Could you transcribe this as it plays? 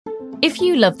If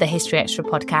you love the History Extra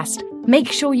podcast,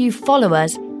 make sure you follow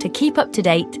us to keep up to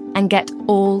date and get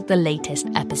all the latest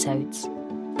episodes.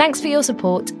 Thanks for your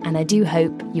support, and I do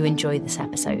hope you enjoy this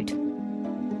episode.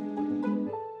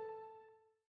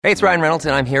 Hey, it's Ryan Reynolds,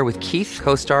 and I'm here with Keith,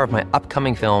 co-star of my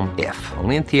upcoming film, If,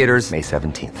 only in theaters May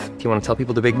 17th. Do you want to tell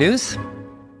people the big news?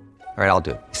 All right, I'll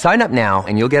do it. Sign up now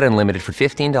and you'll get unlimited for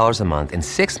 $15 a month and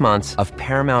 6 months of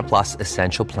Paramount Plus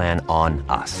Essential Plan on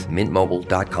us.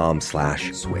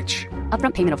 MintMobile.com/switch.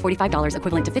 Upfront payment of $45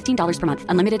 equivalent to $15 per month.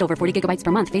 Unlimited over 40 gigabytes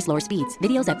per month. Face lower speeds.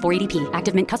 Videos at 480p.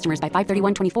 Active Mint customers by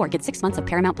 531.24 get 6 months of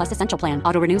Paramount Plus Essential Plan.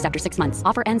 Auto renews after 6 months.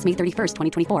 Offer ends May 31st,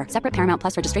 2024. Separate Paramount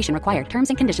Plus registration required. Terms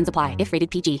and conditions apply if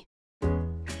rated PG.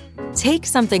 Take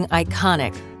something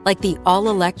iconic like the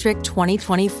all-electric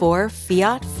 2024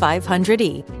 Fiat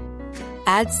 500e.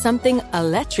 Add something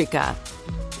electrica.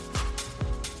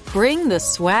 Bring the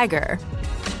swagger.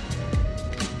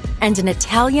 And an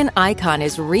Italian icon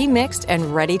is remixed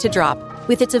and ready to drop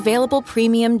with its available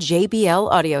premium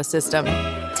JBL audio system.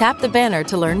 Tap the banner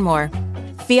to learn more.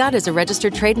 Fiat is a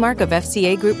registered trademark of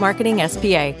FCA Group Marketing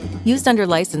S.p.A. Used under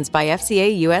license by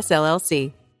FCA US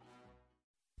LLC.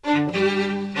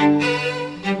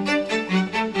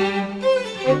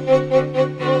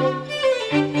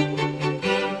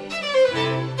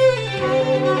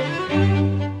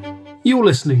 You're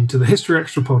listening to the History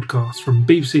Extra podcast from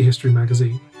BBC History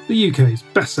Magazine, the UK's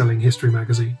best-selling history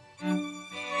magazine.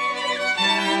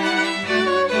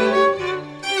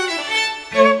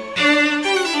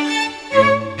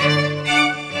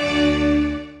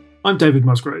 I'm David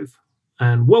Musgrove,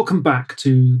 and welcome back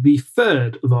to the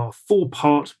third of our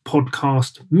four-part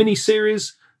podcast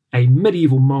mini-series, a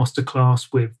medieval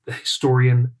masterclass with the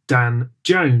historian Dan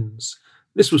Jones.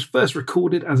 This was first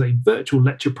recorded as a virtual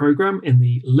lecture programme in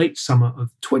the late summer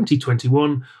of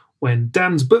 2021, when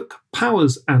Dan's book,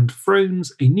 Powers and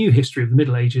Thrones, A New History of the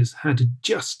Middle Ages, had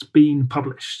just been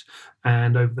published.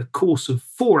 And over the course of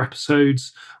 4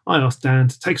 episodes, I asked Dan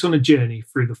to take us on a journey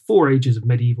through the 4 ages of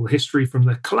medieval history, from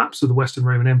the collapse of the Western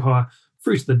Roman Empire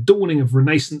through to the dawning of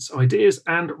Renaissance ideas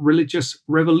and religious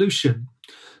revolution.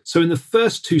 So in the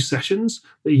first 2 sessions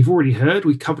that you've already heard,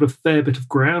 we covered a fair bit of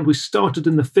ground. We started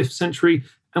in the 5th century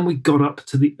and we got up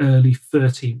to the early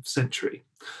 13th century.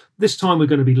 This time we're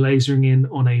going to be lasering in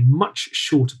on a much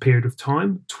shorter period of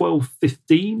time,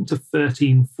 1215 to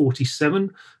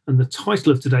 1347, and the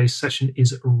title of today's session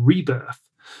is Rebirth.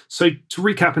 So to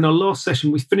recap, in our last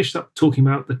session, we finished up talking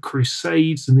about the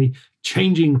Crusades and the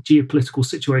changing geopolitical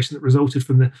situation that resulted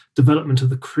from the development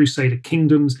of the Crusader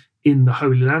kingdoms in the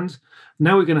Holy Land.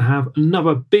 Now we're going to have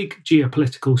another big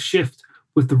geopolitical shift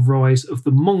with the rise of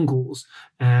the Mongols.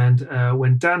 And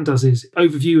when Dan does his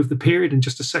overview of the period in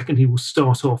just a second, he will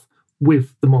start off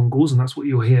with the Mongols, and that's what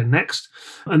you'll hear next.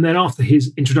 And then after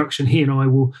his introduction, he and I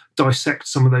will dissect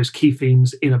some of those key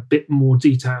themes in a bit more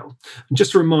detail. And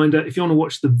just a reminder, if you want to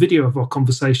watch the video of our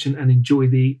conversation and enjoy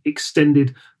the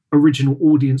extended original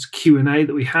audience Q&A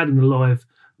that we had in the live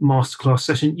masterclass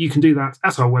session, you can do that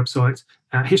at our website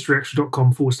at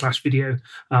historyextra.com/video,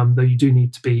 though you do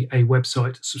need to be a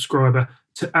website subscriber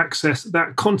to access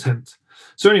that content.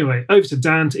 So anyway, over to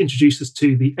Dan to introduce us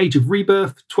to the Age of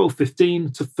Rebirth,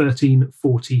 1215 to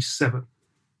 1347.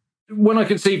 When I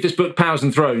conceived this book, Powers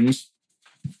and Thrones,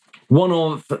 one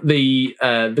of the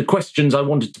questions I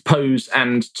wanted to pose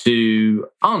and to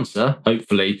answer,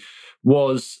 hopefully,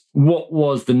 was what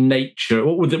were the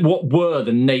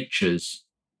natures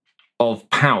of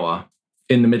power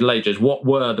in the Middle Ages? What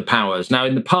were the powers? Now,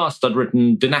 in the past, I'd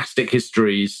written dynastic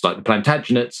histories like the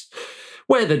Plantagenets,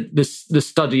 where the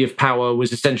study of power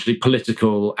was essentially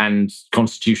political and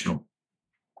constitutional,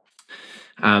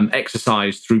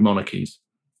 exercised through monarchies.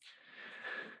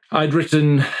 I'd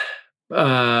written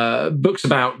books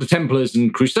about the Templars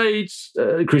and Crusaders,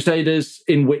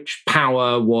 in which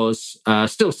power was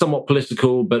still somewhat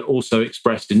political, but also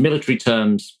expressed in military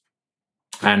terms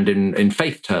and in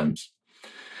faith terms.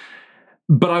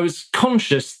 But I was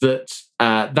conscious that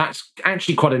that's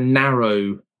actually quite a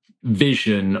narrow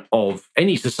vision of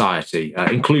any society,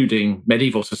 including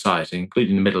medieval society,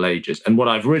 including the Middle Ages. And what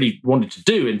I've really wanted to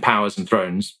do in Powers and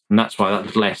Thrones, and that's why that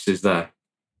little S is there,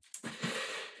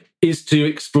 is to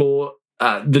explore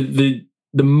the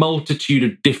multitude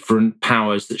of different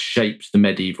powers that shaped the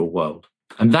medieval world.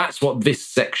 And that's what this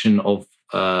section of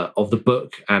the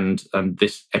book and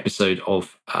this episode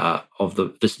of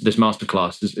this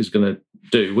masterclass is going to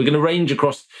do. We're going to range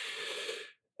across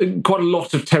quite a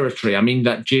lot of territory. I mean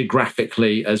that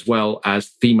geographically as well as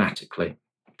thematically.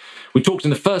 We talked in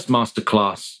the first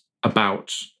masterclass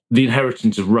about the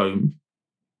inheritance of Rome,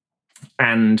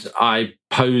 and I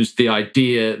posed the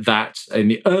idea that in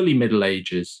the early Middle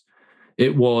Ages,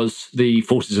 it was the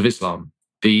forces of Islam,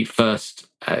 the first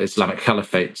Islamic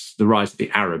caliphates, the rise of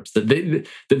the Arabs, that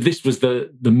this was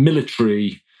the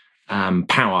military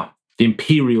power, the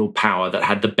imperial power that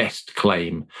had the best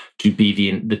claim to be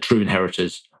the true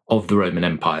inheritors of the Roman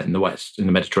Empire in the West, in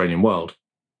the Mediterranean world.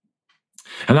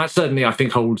 And that certainly, I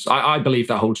think, I believe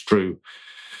that holds true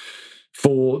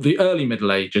for the early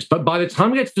Middle Ages. But by the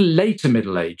time we get to the later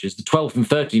Middle Ages, the 12th and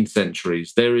 13th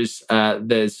centuries, there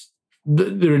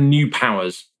are new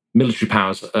powers, military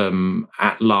powers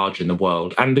at large in the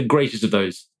world. And the greatest of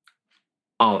those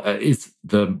is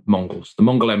the Mongols. The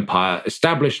Mongol Empire,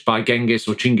 established by Genghis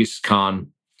or Chinggis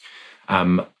Khan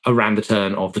around the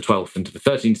turn of the 12th into the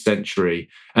 13th century,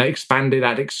 expanded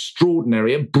at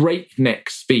breakneck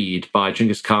speed by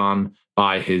Chinggis Khan,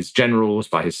 by his generals,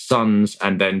 by his sons,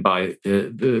 and then by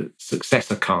the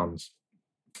successor Khans,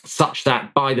 such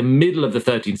that by the middle of the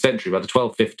 13th century, by the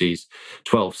 1250s,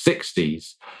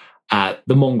 1260s,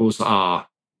 the Mongols are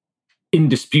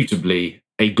indisputably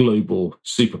a global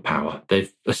superpower.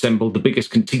 They've assembled the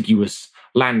biggest contiguous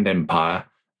land empire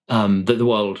that the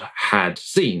world had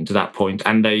seen to that point,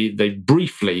 and they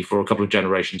briefly, for a couple of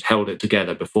generations, held it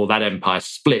together before that empire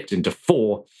split into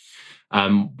four,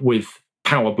 with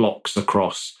power blocks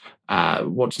across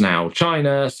what's now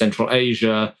China, Central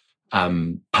Asia,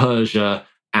 Persia,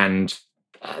 and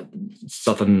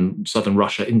southern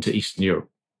Russia into Eastern Europe.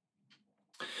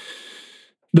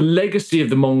 The legacy of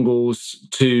the Mongols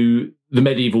to the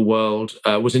medieval world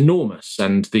was enormous,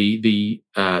 and the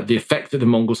effect that the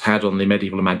Mongols had on the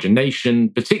medieval imagination,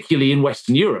 particularly in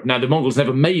Western Europe. Now, the Mongols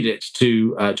never made it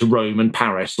to Rome and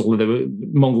Paris, although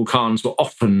Mongol Khans were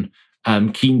often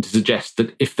keen to suggest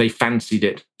that if they fancied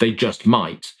it, they just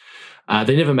might.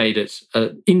 They never made it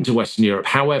into Western Europe.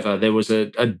 However, there was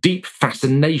a deep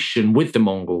fascination with the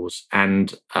Mongols,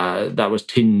 and that was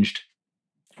tinged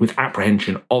with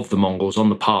apprehension of the Mongols on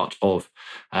the part of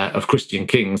Christian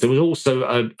kings. There was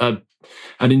also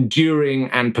an enduring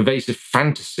and pervasive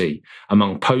fantasy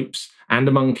among popes and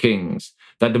among kings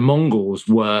that the Mongols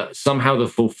were somehow the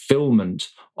fulfillment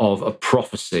of a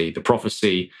prophecy, the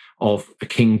prophecy of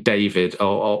King David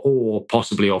or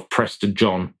possibly of Prester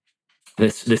John,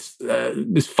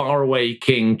 this faraway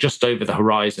king just over the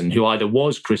horizon who either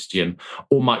was Christian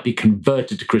or might be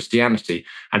converted to Christianity,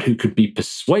 and who could be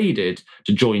persuaded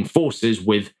to join forces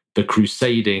with the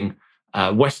crusading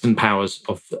Western powers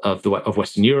of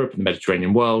Western Europe and the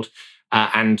Mediterranean world,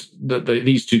 and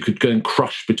these two could go and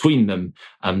crush between them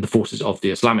the forces of the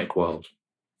Islamic world,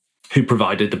 who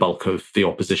provided the bulk of the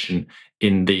opposition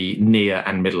in the Near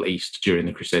and Middle East during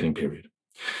the crusading period.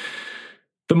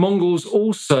 The Mongols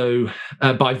also,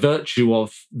 by virtue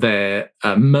of their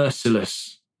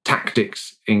merciless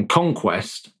tactics in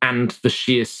conquest and the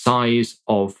sheer size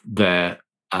of their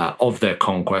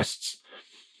conquests,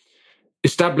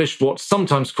 established what's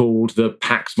sometimes called the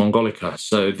Pax Mongolica.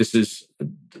 So this is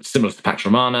similar to the Pax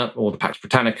Romana or the Pax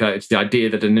Britannica. It's the idea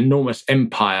that an enormous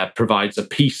empire provides a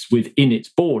peace within its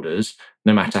borders,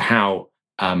 no matter how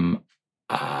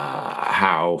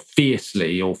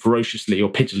fiercely or ferociously or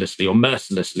pitilessly or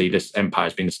mercilessly this empire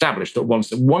has been established. That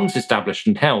once established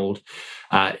and held,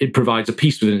 it provides a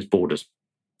peace within its borders.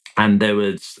 And there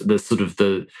was the sort of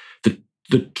the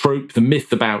trope, the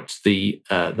myth about the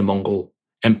Mongol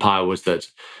Empire was that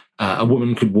a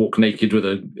woman could walk naked with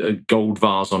a gold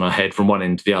vase on her head from one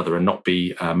end to the other and not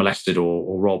be molested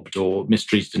or robbed or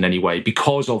mistreated in any way,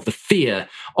 because of the fear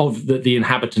of the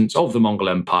inhabitants of the Mongol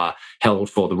Empire held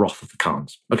for the wrath of the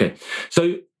Khans. Okay,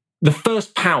 so the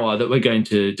first power that we're going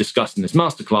to discuss in this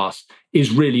masterclass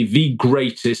is really the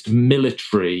greatest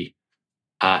military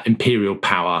imperial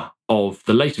power of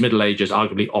the later Middle Ages,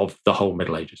 arguably of the whole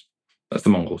Middle Ages. That's the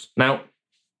Mongols. Now,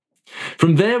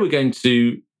 from there, we're going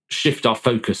to shift our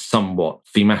focus somewhat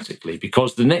thematically,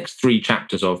 because the next three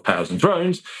chapters of Powers and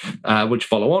Thrones, which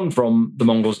follow on from the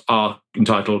Mongols, are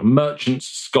entitled Merchants,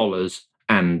 Scholars,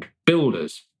 and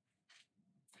Builders.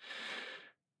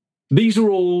 These are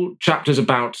all chapters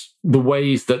about the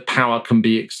ways that power can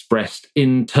be expressed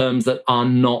in terms that are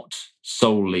not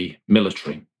solely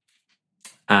military.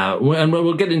 And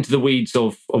we'll get into the weeds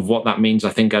of what that means, I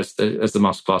think, as the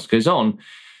masterclass goes on.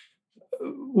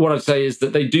 What I'd say is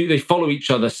that they follow each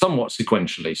other somewhat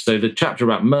sequentially. So the chapter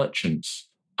about merchants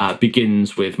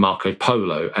begins with Marco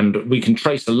Polo, and we can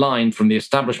trace a line from the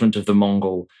establishment of the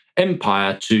Mongol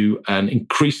Empire to an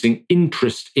increasing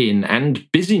interest in and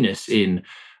busyness in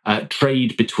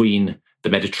trade between the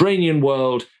Mediterranean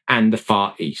world and the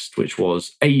Far East, which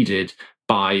was aided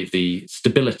by the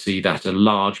stability that a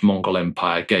large Mongol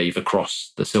Empire gave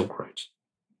across the Silk Road.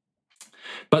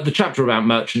 But the chapter about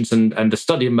merchants and the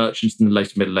study of merchants in the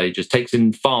later Middle Ages takes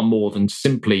in far more than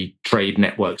simply trade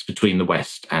networks between the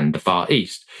West and the Far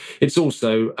East. It's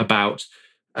also about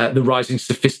the rising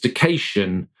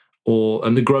sophistication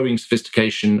and the growing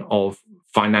sophistication of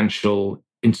financial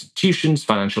institutions,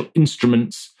 financial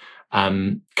instruments,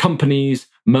 companies,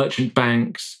 merchant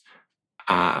banks,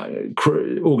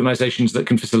 organizations that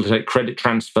can facilitate credit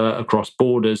transfer across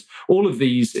borders. All of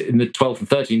these in the 12th and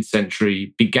 13th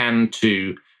century began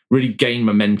to really gain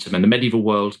momentum, and the medieval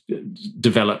world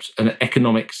developed an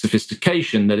economic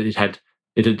sophistication that it had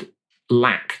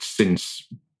lacked since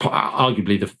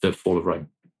arguably the fall of Rome,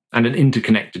 and an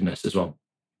interconnectedness as well.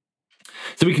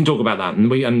 So we can talk about that,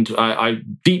 and I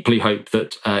deeply hope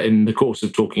that in the course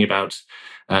of talking about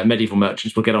medieval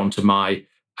merchants, we'll get on to my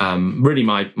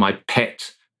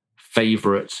pet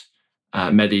favourite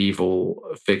medieval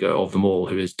figure of them all,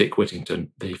 who is Dick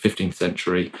Whittington, the 15th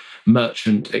century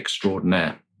merchant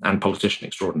extraordinaire and politician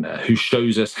extraordinaire, who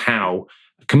shows us how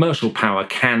commercial power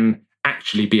can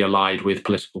actually be allied with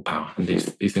political power, and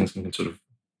these things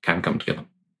can come together.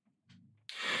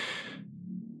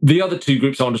 The other two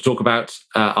groups I want to talk about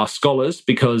are scholars,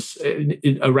 because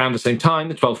around the same time,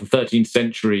 the 12th and 13th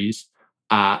centuries,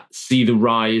 see the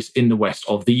rise in the West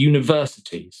of the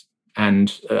universities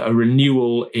and a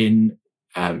renewal in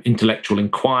intellectual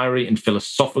inquiry, in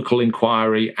philosophical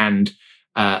inquiry, and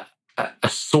a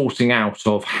sorting out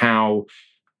of how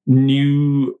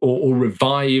new or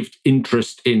revived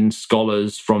interest in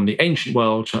scholars from the ancient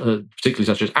world, particularly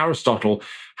such as Aristotle,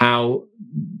 how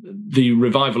the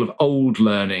revival of old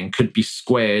learning could be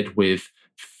squared with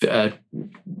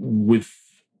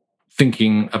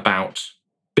thinking about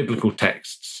biblical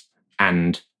texts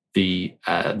and the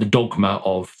dogma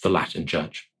of the Latin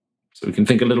Church. So we can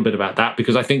think a little bit about that,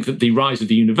 because I think that the rise of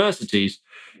the universities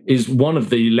is one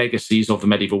of the legacies of the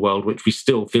medieval world, which we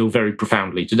still feel very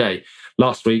profoundly today.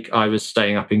 Last week, I was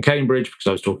staying up in Cambridge because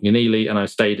I was talking in Ely, and I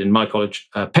stayed in my college,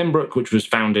 Pembroke, which was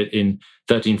founded in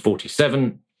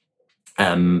 1347,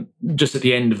 just at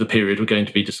the end of the period we're going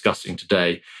to be discussing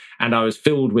today. And I was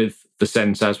filled with the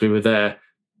sense as we were there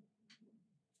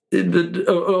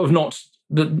of not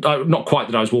quite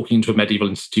that I was walking into a medieval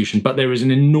institution, but there is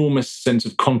an enormous sense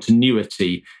of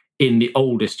continuity in the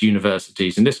oldest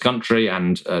universities in this country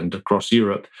and across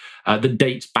Europe that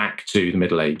dates back to the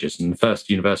Middle Ages. And the first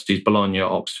universities, Bologna,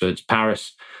 Oxford,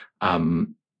 Paris,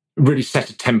 really set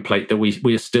a template that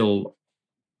we are still,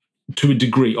 to a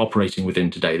degree, operating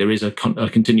within today. There is a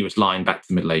continuous line back to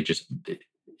the Middle Ages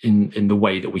in the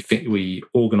way that we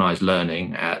organise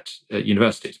learning at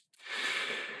universities.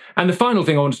 And the final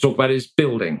thing I want to talk about is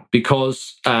building,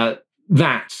 because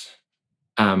that,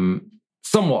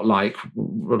 somewhat like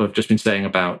what I've just been saying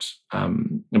about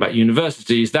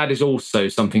universities, that is also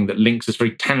something that links us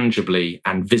very tangibly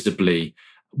and visibly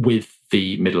with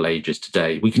the Middle Ages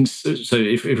today. We can, so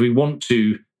if we want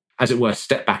to, as it were,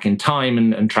 step back in time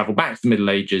and travel back to the Middle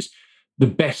Ages, the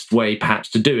best way perhaps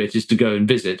to do it is to go and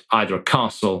visit either a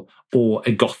castle or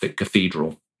a Gothic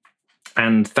cathedral.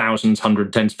 And thousands,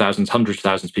 tens of thousands, hundreds of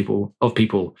thousands of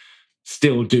people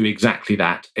still do exactly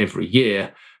that every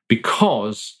year,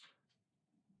 because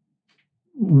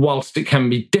whilst it can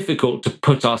be difficult to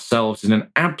put ourselves in an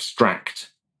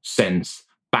abstract sense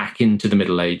back into the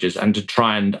Middle Ages and to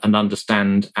try and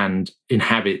understand and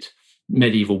inhabit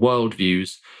medieval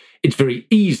worldviews, it's very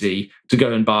easy to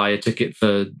go and buy a ticket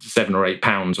for £7 or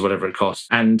 £8 or whatever it costs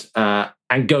and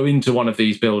go into one of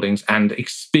these buildings and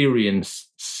experience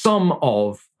some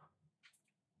of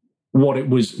what it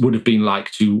would have been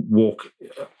like to walk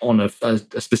on a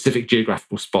specific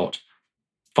geographical spot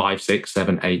 5, 6,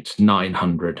 7, 8,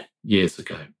 900 years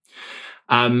ago.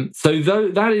 So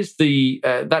that is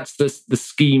that's the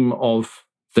scheme of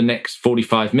the next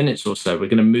 45 minutes or so. We're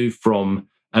going to move from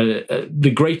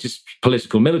the greatest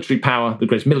military power,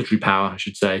 I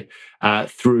should say,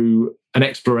 through an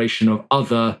exploration of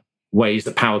other ways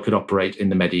that power could operate in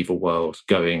the medieval world,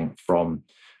 going from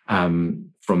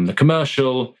the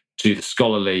commercial to the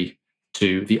scholarly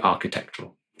to the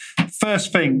architectural.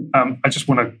 First thing, I just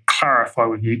want to clarify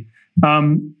with you: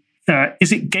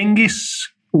 is it Genghis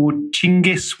or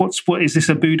Chinggis? What is this,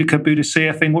 a Boudica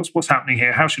Boudicca thing? What's happening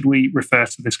here? How should we refer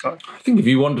to this guy? I think if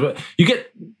you want to, you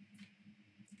get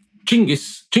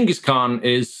Genghis Khan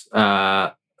is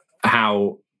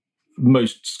how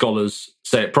most scholars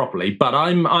say it properly, but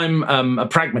I'm a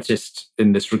pragmatist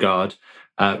in this regard,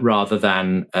 rather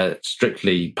than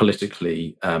strictly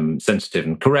politically sensitive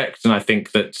and correct. And I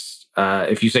think that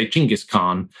if you say Genghis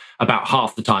Khan, about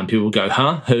half the time people will go,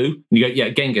 huh, who? And you go, yeah,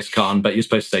 Genghis Khan, but you're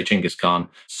supposed to say Genghis Khan.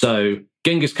 So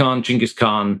Genghis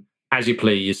Khan, as you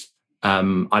please. I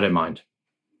don't mind.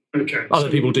 Okay. Other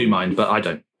people do mind, but I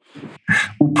don't.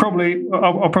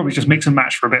 I'll probably just mix and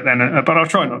match for a bit then, but I'll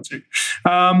try not to.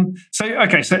 So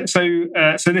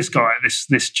this guy,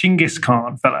 this Genghis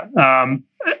Khan fella,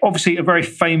 obviously a very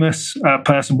famous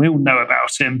person. We all know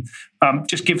about him.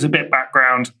 Just gives a bit of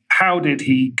background. How did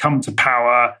he come to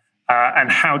power,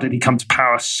 and how did he come to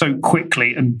power so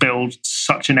quickly and build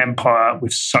such an empire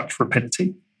with such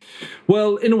rapidity?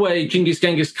 Well, in a way,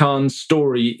 Genghis Khan's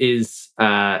story is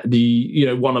one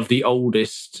of the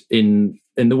oldest in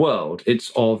the world.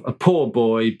 It's of a poor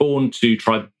boy born to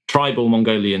tribal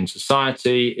Mongolian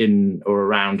society in or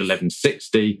around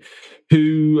 1160,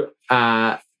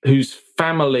 whose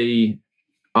family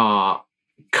are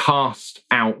cast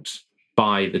out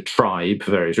by the tribe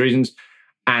for various reasons,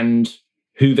 and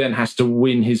who then has to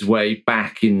win his way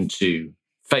back into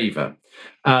favor.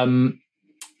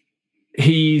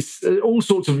 He's all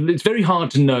sorts of. It's very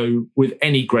hard to know with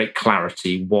any great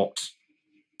clarity what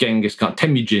Genghis Khan.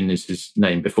 Temujin is his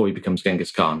name before he becomes Genghis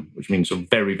Khan, which means sort of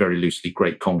very, very loosely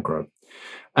great conqueror.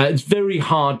 It's very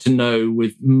hard to know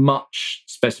with much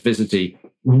specificity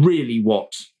really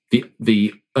what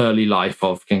the early life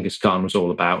of Genghis Khan was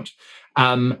all about,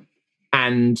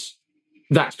 and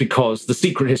that's because the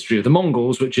secret history of the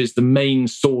Mongols, which is the main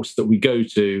source that we go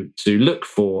to look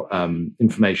for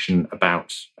information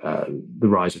about the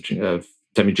rise of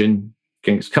Temujin,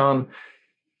 Genghis Khan,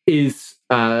 is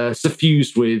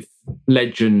suffused with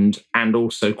legend and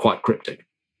also quite cryptic.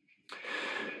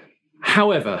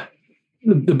 However,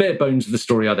 the bare bones of the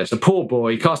story are this. A poor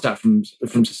boy cast out from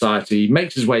society,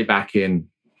 makes his way back in,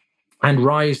 and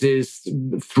rises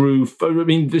through,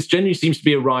 this generally seems to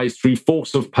be a rise through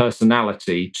force of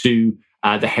personality to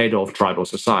the head of tribal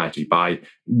society by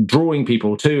drawing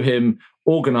people to him,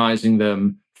 organizing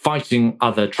them, fighting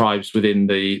other tribes within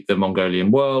the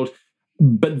Mongolian world,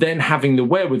 but then having the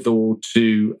wherewithal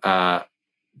to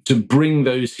bring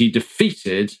those he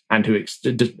defeated and who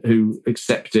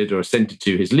accepted or assented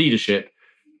to his leadership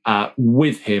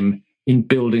with him in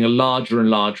building a larger and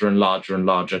larger and larger and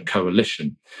larger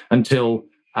coalition until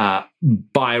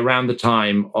by around the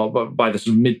time of, by the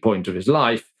sort of midpoint of his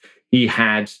life, he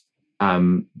had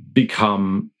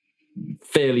become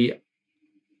fairly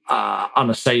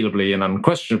unassailably and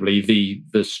unquestionably the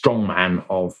strongman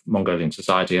of Mongolian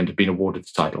society and had been awarded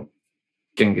the title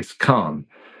Genghis Khan.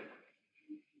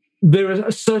 There are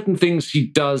certain things he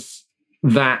does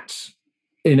that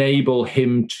enable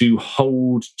him to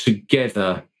hold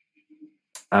together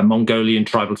Mongolian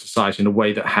tribal society in a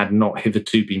way that had not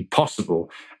hitherto been possible.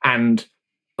 And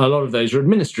a lot of those are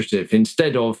administrative.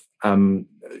 Instead of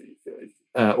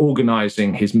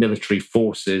organizing his military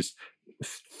forces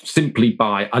simply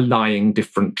by allying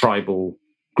different tribal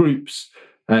groups,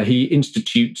 he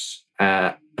institutes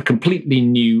a completely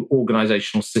new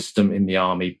organizational system in the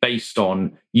army based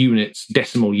on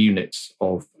decimal units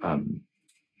of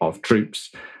troops,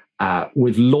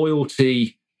 with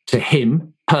loyalty to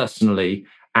him personally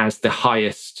as the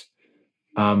highest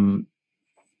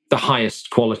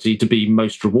quality to be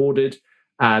most rewarded,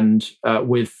 and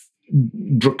with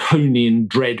draconian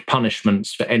dread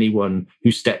punishments for anyone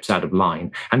who steps out of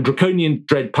line. And draconian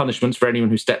dread punishments for anyone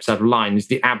who steps out of line is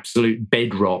the absolute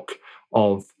bedrock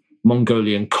of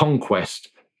Mongolian conquest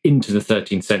into the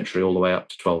 13th century all the way up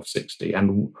to 1260.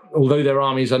 And although their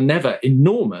armies are never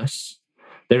enormous,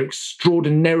 they're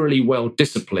extraordinarily well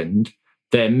disciplined,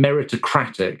 they're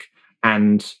meritocratic,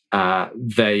 and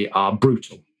they are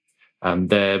brutal.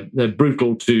 They're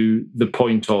brutal to the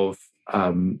point of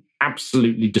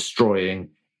absolutely destroying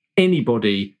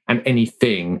anybody and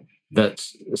anything that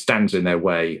stands in their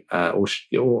way or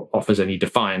offers any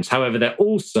defiance. However, they're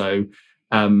also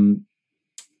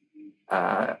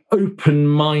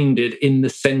open-minded in the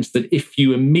sense that if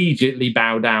you immediately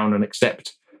bow down and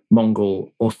accept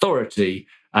Mongol authority,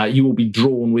 you will be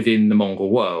drawn within the Mongol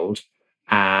world.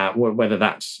 Whether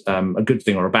that's a good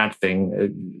thing or a bad thing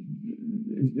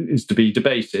is to be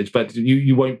debated, but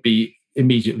you won't be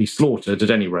immediately slaughtered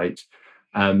at any rate,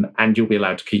 and you'll be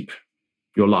allowed to keep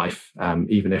your life,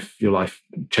 even if your life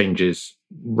changes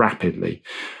rapidly.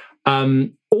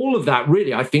 All of that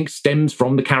really, I think, stems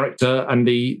from the character and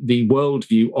the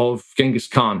worldview of Genghis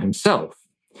Khan himself.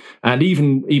 And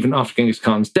even after Genghis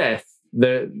Khan's death,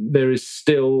 there is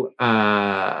still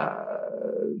the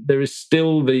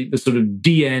sort of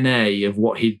DNA of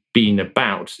what he'd been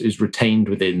about is retained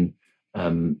within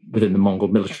the Mongol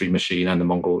military machine and the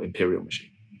Mongol imperial machine.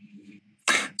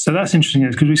 So that's interesting,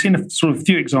 because we've seen a sort of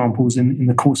few examples in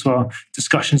the course of our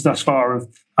discussions thus far of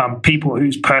people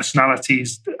whose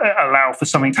personalities allow for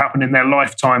something to happen in their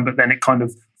lifetime, but then it kind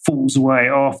of falls away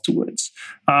afterwards.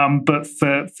 But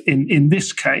in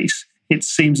this case, it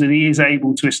seems that he is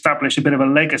able to establish a bit of a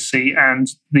legacy, and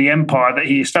the empire that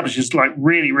he establishes like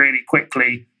really, really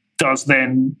quickly does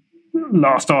then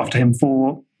last after him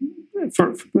for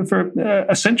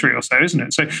a century or so, isn't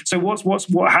it? So what?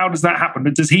 How does that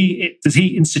happen? Does he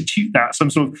institute that, some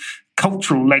sort of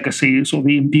cultural legacy, sort of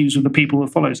he imbues with the people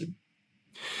that follows him?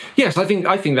 Yes, I think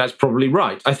that's probably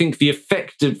right. I think the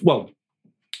effect of, well,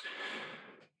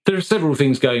 there are several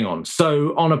things going on.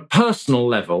 So on a personal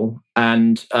level,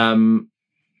 and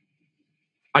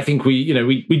I think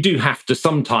we do have to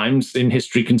sometimes in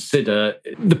history consider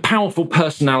the powerful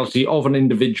personality of an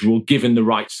individual given the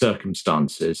right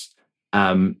circumstances.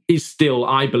 Is still,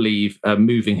 I believe, a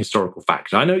moving historical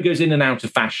factor. I know it goes in and out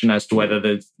of fashion as to whether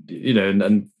there's,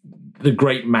 and the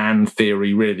great man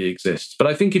theory really exists. But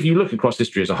I think if you look across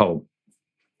history as a whole,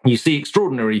 you see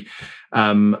extraordinary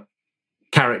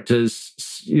characters,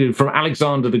 from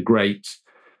Alexander the Great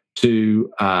to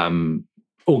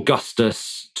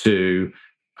Augustus to,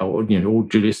 or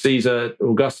Julius Caesar,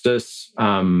 Augustus,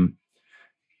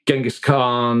 Genghis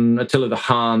Khan, Attila the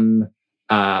Hun,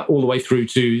 all the way through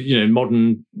to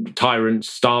modern tyrants,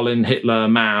 Stalin, Hitler,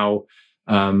 Mao,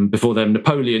 before them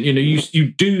Napoleon.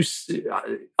 You do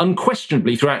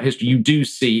unquestionably throughout history you do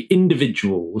see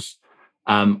individuals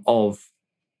of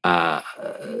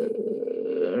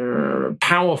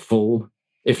powerful,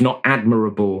 if not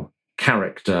admirable,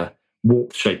 character warp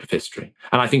the shape of history,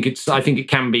 and I think it's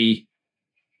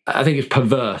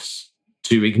perverse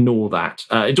to ignore that.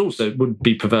 It also would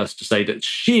be perverse to say that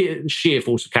sheer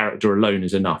force of character alone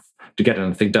is enough to get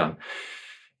anything done.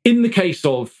 In the case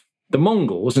of the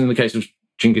Mongols, and in the case of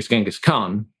Genghis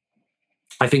Khan,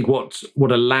 I think what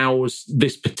allows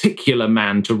this particular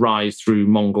man to rise through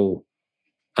Mongol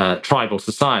tribal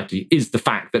society is the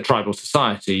fact that tribal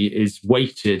society is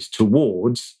weighted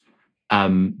towards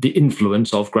the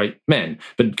influence of great men.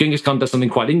 But Genghis Khan does something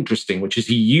quite interesting, which is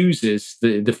he uses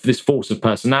this force of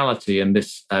personality and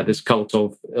this cult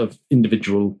of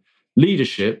individual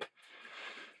leadership,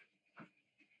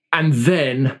 and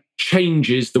then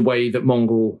changes the way that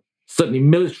Mongol, certainly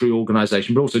military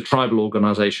organization, but also tribal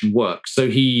organization works. So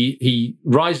he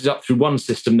rises up through one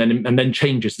system and then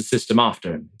changes the system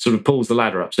after him, sort of pulls the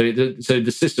ladder up. So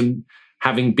the system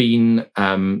having been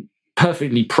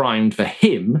perfectly primed for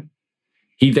him,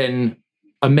 he then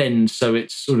amends so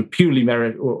it's sort of purely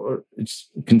or it's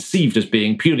conceived as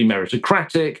being purely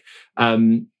meritocratic,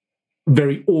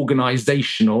 very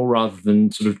organizational rather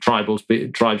than sort of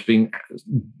tribes being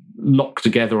locked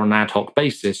together on an ad hoc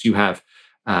basis. You have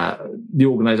the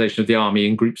organization of the army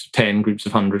in groups of 10, groups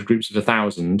of 100, groups of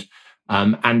 1,000,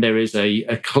 and there is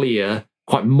a clear,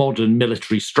 quite modern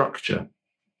military structure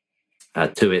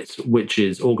to it, which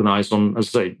is organized on, as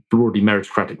I say, broadly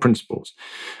meritocratic principles.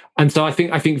 And so I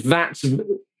think that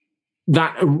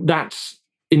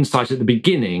insight at the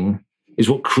beginning is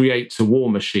what creates a war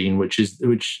machine, which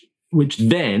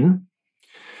then,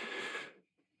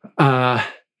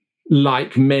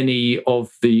 like many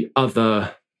of the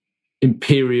other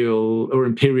imperial or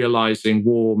imperializing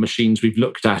war machines we've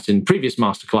looked at in previous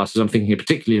masterclasses, I'm thinking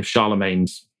particularly of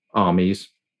Charlemagne's armies.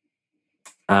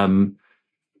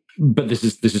 But this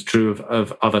is true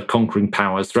of other conquering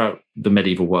powers throughout the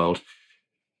medieval world.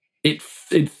 It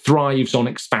thrives on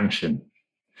expansion.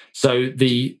 So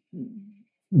the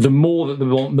more that the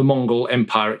Mongol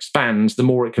Empire expands, the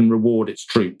more it can reward its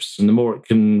troops, and the more it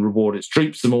can reward its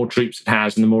troops, the more troops it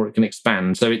has, and the more it can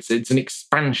expand. So it's an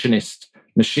expansionist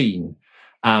machine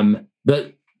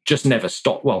that just never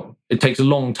stops. Well, it takes a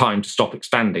long time to stop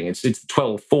expanding. It's the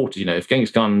 1240. If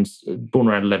Genghis Khan's born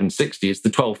around 1160, it's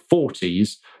the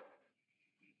 1240s,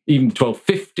 even the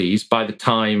 1250s. By the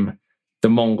time the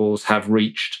Mongols have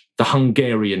reached the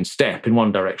Hungarian steppe in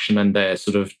one direction, and they're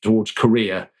sort of towards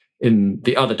Korea in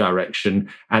the other direction,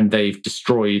 and they've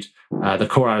destroyed the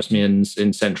Khwarezmians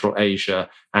in Central Asia,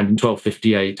 and in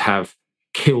 1258 have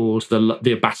killed the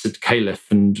Abbasid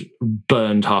Caliph and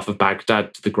burned half of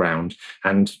Baghdad to the ground.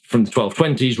 And from the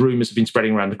 1220s, rumours have been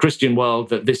spreading around the Christian world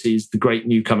that this is the great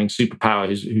new coming superpower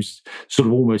who's sort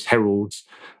of almost heralds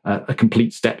a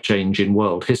complete step change in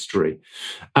world history.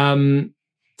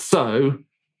 So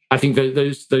I think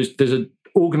there's an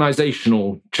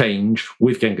organizational change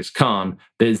with Genghis Khan.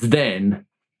 There's then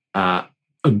a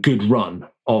good run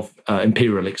of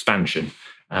imperial expansion,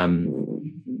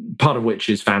 part of which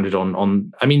is founded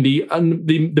on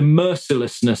the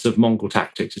mercilessness of Mongol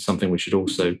tactics is something we should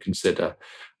also consider,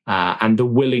 and the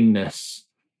willingness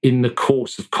in the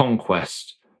course of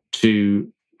conquest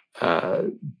to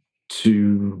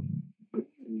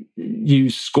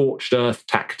use scorched earth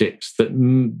tactics that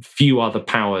few other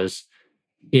powers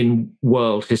in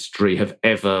world history have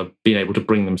ever been able to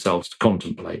bring themselves to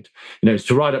contemplate. It's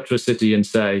to ride up to a city and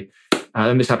say,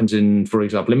 and this happens for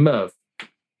example, in Merv,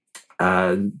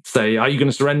 say, are you going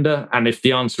to surrender? And if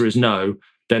the answer is no,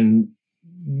 then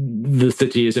the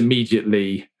city is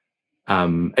immediately,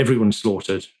 everyone's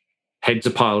slaughtered, heads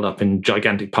are piled up in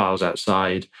gigantic piles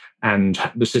outside, and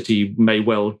the city may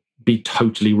well be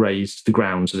totally razed to the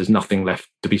ground, so there's nothing left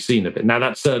to be seen of it. Now,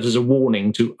 that serves as a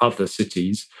warning to other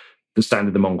cities that stand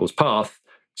in the Mongols' path: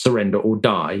 surrender or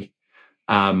die.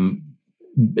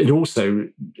 It also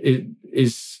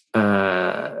is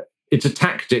it's a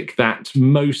tactic that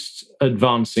most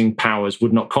advancing powers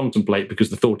would not contemplate, because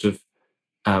the thought of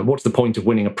what's the point of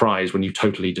winning a prize when you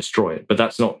totally destroy it? But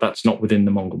that's not within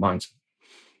the Mongol mindset.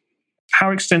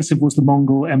 How extensive was the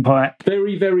Mongol Empire?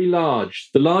 Very, very large.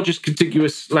 The largest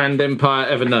contiguous land empire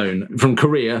ever known. From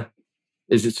Korea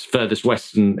is its furthest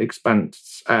western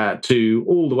expanse to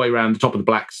all the way around the top of the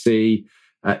Black Sea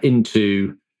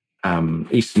into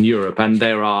Eastern Europe. And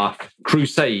there are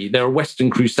Western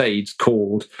crusades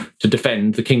called to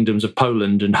defend the kingdoms of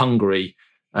Poland and Hungary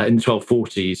in the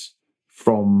 1240s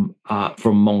from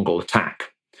Mongol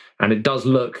attack. And it does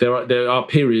look, there are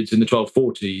periods in the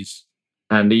 1240s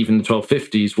and even the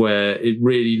 1250s where it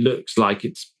really looks like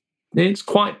it's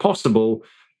quite possible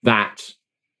that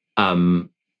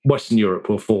Western Europe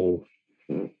will fall,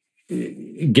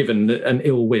 given an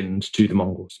ill wind to the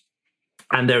Mongols.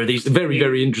 And there are these very,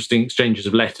 very interesting exchanges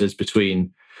of letters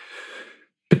between,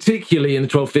 particularly in the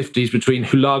 1250s, between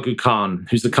Hulagu Khan,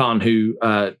 who's the Khan who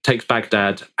takes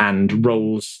Baghdad and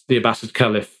rolls the Abbasid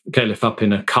Caliph up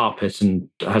in a carpet and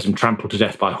has him trampled to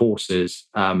death by horses.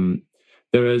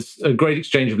 There is a great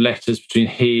exchange of letters between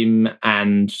him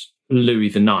and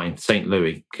Louis IX, Saint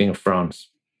Louis, King of France,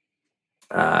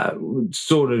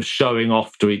 sort of showing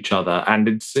off to each other. And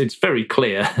it's very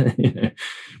clear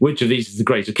which of these is the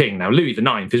greater king. Now, Louis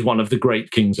IX is one of the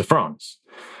great kings of France.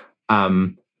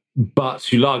 But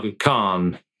Hulagu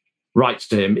Khan writes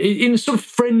to him in sort of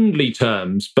friendly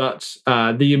terms, but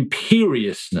the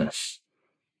imperiousness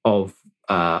of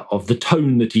the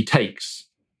tone that he takes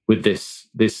with this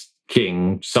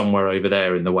king somewhere over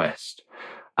there in the West,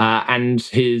 and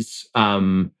his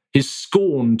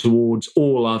scorn towards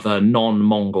all other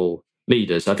non-Mongol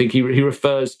leaders. I think he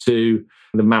refers to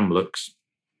the Mamluks,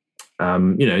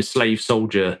 slave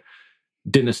soldier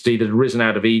dynasty that had risen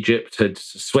out of Egypt, had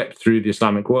swept through the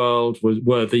Islamic world,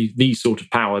 were the sort of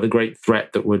power, the great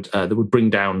threat that would bring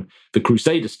down the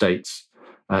Crusader states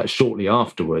shortly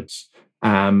afterwards.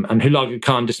 And Hulagu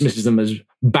Khan dismisses them as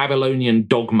Babylonian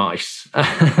dog mice,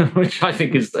 which I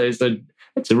think is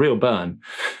a real burn.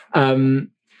 And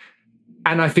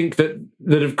I think that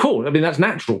of course, I mean, that's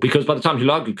natural, because by the time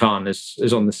Hulagu Khan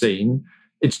is on the scene,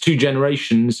 it's 2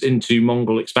 generations into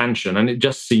Mongol expansion, and it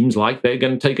just seems like they're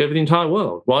going to take over the entire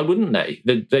world. Why wouldn't they?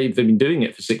 They've been doing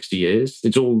it for 60 years.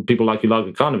 It's all people like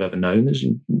Hulagu Khan have ever known. There's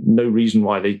no reason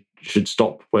why they should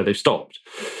stop where they've stopped.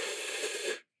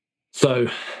 So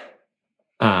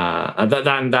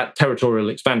that territorial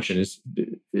expansion is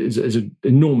an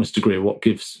enormous degree of what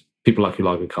gives people like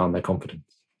Hulagu Khan their confidence.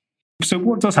 So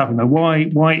what does happen though? Why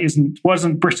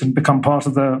doesn't Britain become part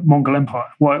of the Mongol Empire?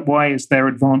 Why is their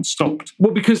advance stopped?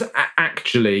 Well, because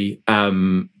actually,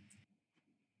 I'm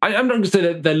not going to say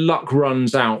that their luck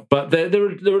runs out, but there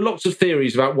are lots of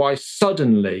theories about why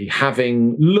suddenly,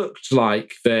 having looked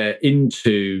like they're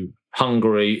into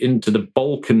Hungary, into the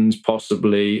Balkans,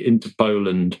 possibly into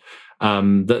Poland,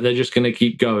 that they're just going to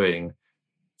keep going.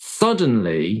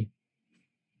 Suddenly,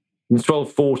 in the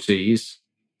 1240s,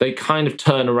 they kind of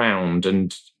turn around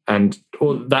and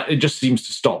that it just seems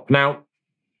to stop. Now,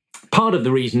 part of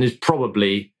the reason is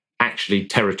probably actually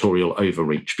territorial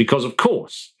overreach, because of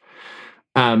course,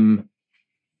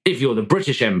 if you're the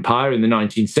British Empire in the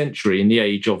 19th century, in the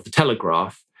age of the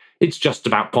telegraph, it's just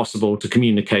about possible to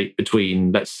communicate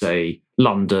between, let's say,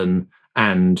 London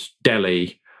and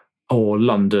Delhi, or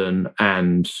London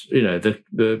and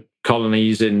the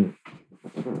colonies in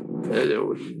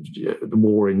the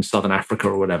war in Southern Africa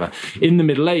or whatever. In the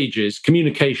Middle Ages,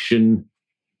 communication,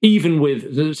 even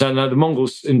with, so now the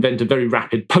Mongols invent a very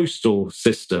rapid postal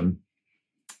system.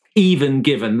 Even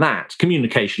given that,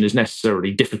 communication is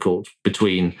necessarily difficult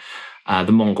between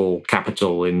the Mongol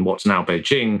capital in what's now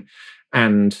Beijing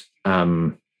and,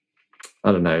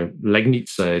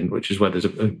 Legnica, which is where there's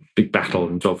a big battle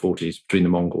in the 1240s between the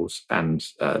Mongols and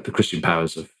the Christian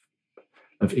powers of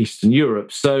Eastern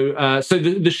Europe. So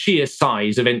the sheer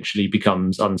size eventually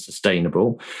becomes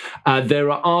unsustainable.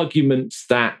 There are arguments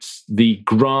that the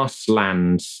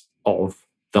grasslands of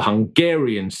the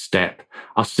Hungarian steppe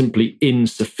are simply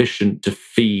insufficient to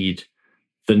feed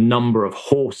the number of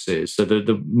horses. So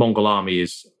the Mongol army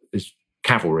is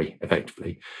cavalry,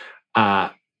 effectively.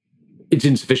 It's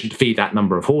insufficient to feed that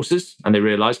number of horses, and they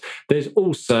realize there's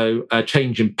also a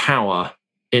change in power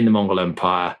in the Mongol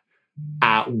Empire,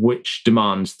 which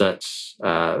demands that,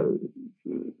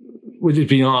 which has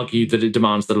been argued that it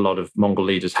demands that a lot of Mongol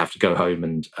leaders have to go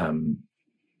home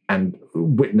and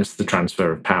witness the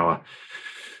transfer of power.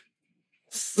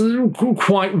 So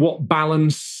quite what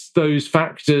balance those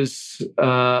factors,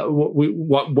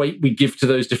 what weight we give to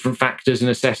those different factors in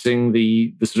assessing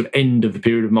the sort of end of the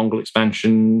period of Mongol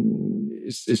expansion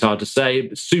is hard to say.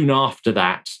 But soon after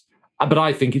that, but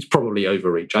I think it's probably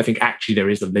overreach. I think actually there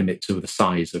is a limit to the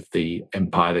size of the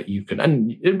empire that you can,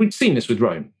 and we'd seen this with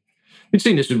Rome. We'd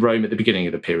seen this with Rome at the beginning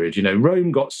of the period.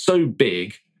 Rome got so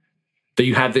big that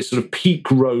you had this sort of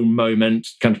peak Rome moment,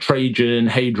 kind of Trajan,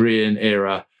 Hadrian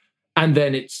era, and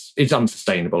then it's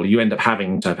unsustainable. You end up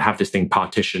having to have this thing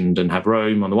partitioned and have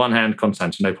Rome on the one hand,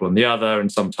 Constantinople on the other,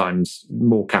 and sometimes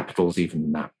more capitals even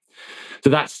than that. So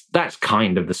that's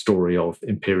kind of the story of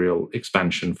imperial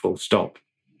expansion, full stop.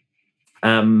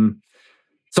 So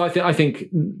I think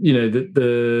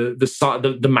the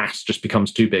mass just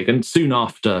becomes too big, and soon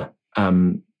after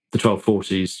the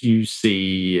 1240s, you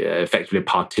see effectively a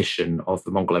partition of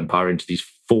the Mongol Empire into these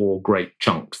 4 great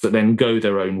chunks that then go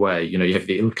their own way. You have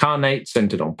the Ilkhanate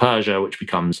centered on Persia, which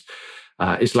becomes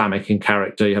Islamic in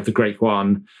character. You have the Great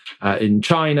One in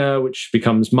China, which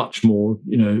becomes much more,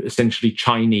 essentially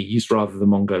Chinese rather than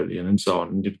Mongolian, and so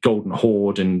on. The Golden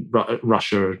Horde in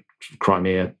Russia,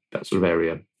 Crimea, that sort of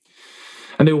area.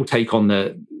 And they all take on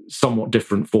their somewhat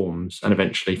different forms and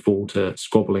eventually fall to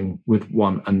squabbling with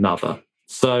one another.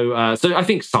 So I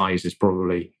think size is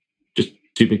probably just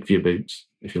too big for your boots,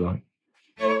 if you like.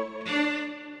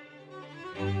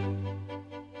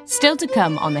 Still to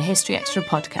come on the History Extra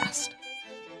podcast.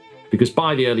 Because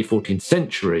by the early 14th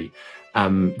century,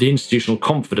 the institutional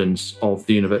confidence of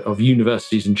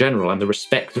universities in general and the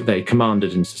respect that they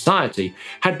commanded in society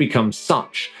had become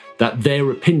such that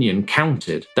their opinion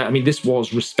counted. This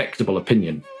was respectable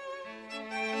opinion.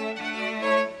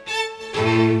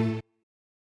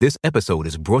 This episode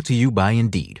is brought to you by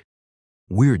Indeed.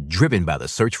 We're driven by the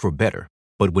search for better,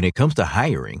 but when it comes to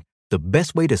hiring, the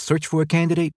best way to search for a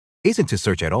candidate isn't to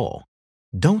search at all.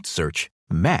 Don't search,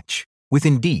 match with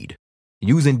Indeed.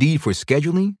 Use Indeed for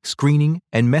scheduling, screening,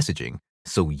 and messaging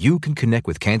so you can connect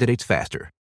with candidates faster.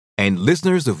 And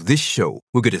listeners of this show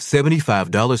will get a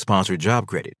 $75 sponsored job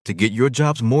credit to get your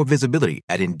jobs more visibility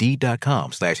at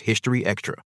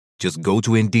Indeed.com/HistoryExtra. Just go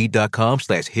to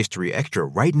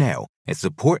Indeed.com/HistoryExtra right now and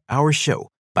support our show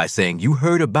by saying you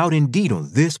heard about Indeed on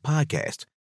this podcast.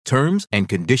 Terms and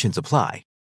conditions apply.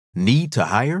 Need to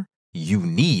hire? You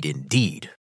need Indeed.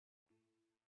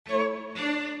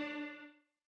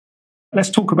 Let's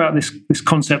talk about this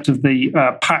concept of the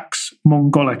Pax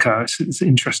Mongolica. It's an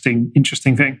interesting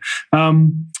thing.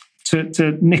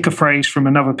 To nick a phrase from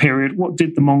another period, what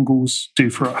did the Mongols do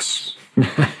for us?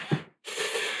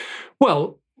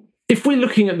 Well, if we're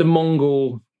looking at the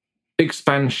Mongol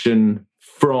expansion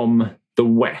from the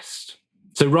West,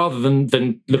 so rather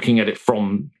than looking at it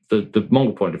from the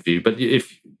Mongol point of view, but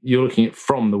if you're looking at it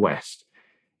from the West,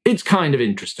 it's kind of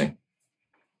interesting.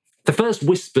 The first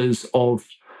whispers of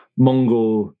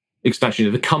Mongol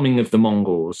expansion, the coming of the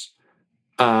Mongols,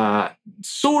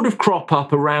 sort of crop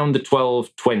up around the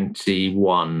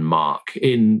 1221 mark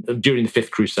during the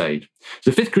Fifth Crusade.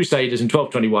 So the Fifth Crusaders in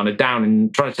 1221 are down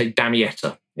and trying to take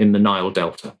Damietta in the Nile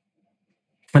Delta,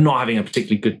 and not having a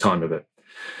particularly good time of it.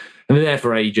 And they're there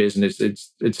for ages, and it's a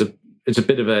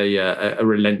bit of a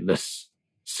relentless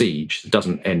siege that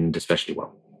doesn't end especially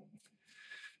well.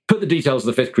 Put the details of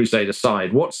the Fifth Crusade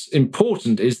aside. What's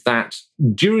important is that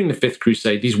during the Fifth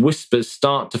Crusade, these whispers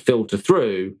start to filter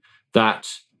through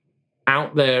that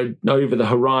out there over the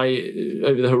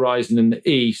horizon in the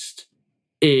east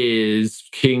is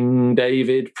King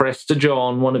David Prester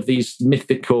John, one of these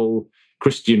mythical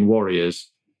Christian warriors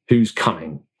who's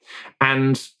coming.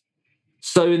 And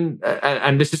so,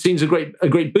 and this is seen as a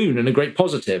great boon and a great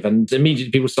positive. And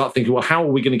immediately people start thinking, well, how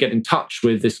are we going to get in touch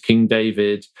with this King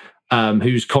David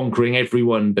who's conquering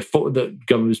everyone that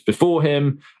goes before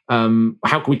him? How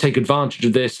can we take advantage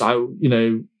of this?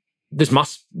 This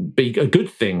must be a good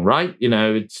thing, right?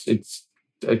 It's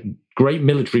a great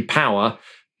military power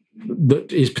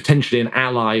that is potentially an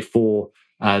ally for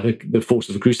the force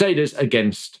of the Crusaders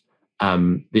against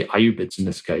the Ayyubids in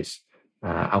this case.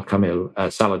 Al-Kamil,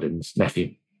 Saladin's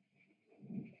nephew.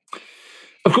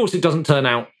 Of course, it doesn't turn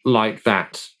out like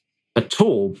that at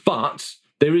all, but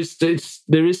there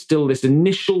is still this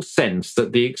initial sense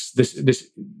that this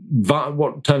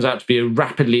what turns out to be a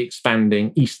rapidly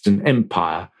expanding Eastern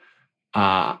Empire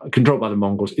controlled by the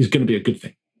Mongols is going to be a good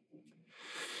thing.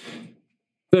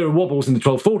 There are wobbles in the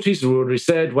 1240s, as we already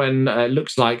said, when it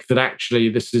looks like that actually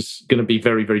this is going to be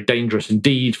very, very dangerous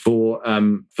indeed for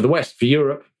the West, for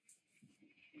Europe.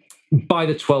 By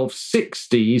the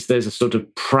 1260s, there's a sort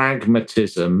of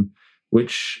pragmatism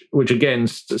which again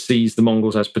sees the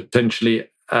Mongols as potentially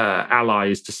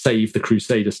allies to save the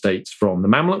Crusader states from the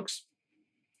Mamluks.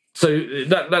 So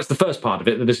that's the first part of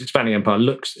it, that this expanding empire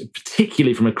looks,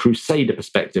 particularly from a Crusader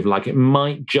perspective, like it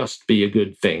might just be a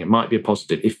good thing. It might be a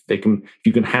positive if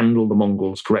you can handle the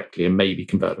Mongols correctly and maybe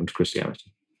convert them to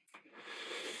Christianity.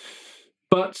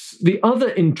 But the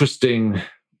other interesting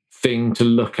thing to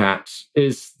look at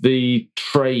is the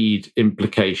trade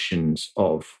implications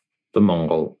of the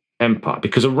Mongol Empire,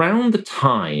 because around the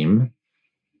time,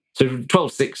 so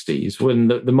 1260s, when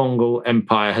the Mongol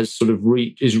Empire has sort of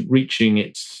is reaching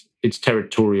its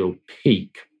territorial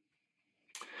peak,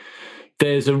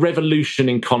 there's a revolution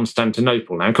in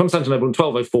Constantinople. Now, in Constantinople in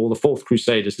 1204, the Fourth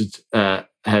Crusaders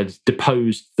had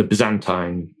deposed the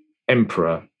Byzantine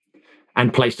emperor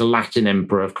and placed a Latin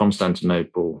emperor of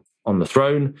Constantinople on the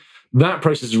throne. That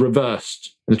process is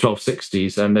reversed in the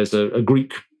 1260s, and there's a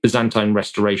Greek Byzantine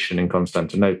restoration in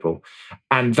Constantinople.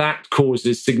 And that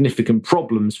causes significant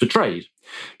problems for trade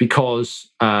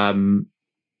because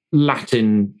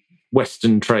Latin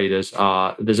Western traders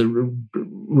there's a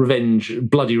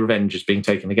bloody revenge is being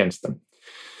taken against them.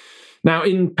 Now,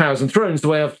 in Powers and Thrones, the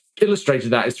way I've illustrated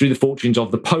that is through the fortunes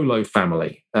of the Polo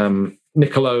family,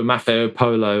 Niccolo Maffeo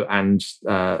Polo, and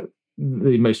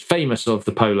the most famous of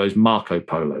the Polos, Marco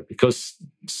Polo, because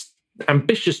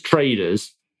ambitious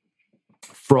traders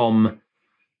from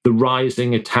the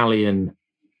rising Italian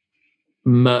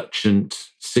merchant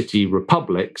city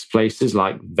republics, places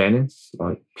like Venice,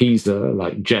 like Pisa,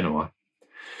 like Genoa,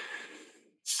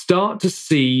 start to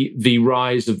see the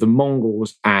rise of the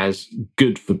Mongols as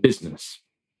good for business.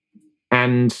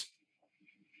 And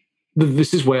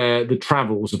this is where the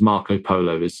travels of Marco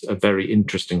Polo is a very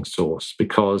interesting source,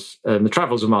 because the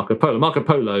travels of Marco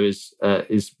Polo is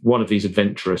one of these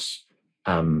adventurous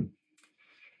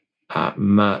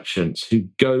merchants who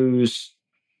goes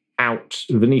out,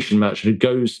 the Venetian merchant who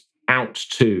goes out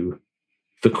to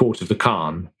the court of the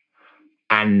Khan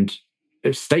and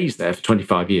stays there for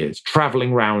 25 years,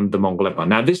 traveling around the Mongol Empire.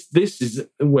 Now, this is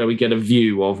where we get a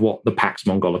view of what the Pax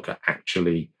Mongolica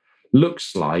actually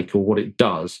looks like, or what it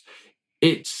does.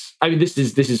 This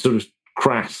is sort of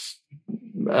crass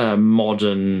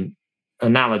modern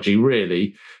analogy,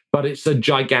 really, but it's a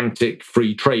gigantic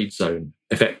free trade zone,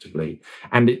 effectively.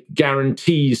 And it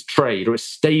guarantees trade, or it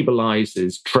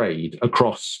stabilizes trade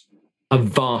across a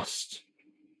vast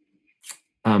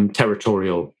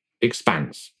territorial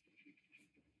expanse.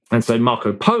 And so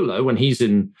Marco Polo, when he's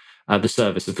in the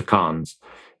service of the Khans,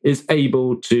 is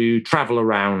able to travel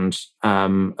around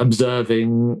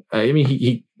observing.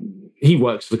 He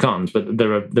works for the Khans, but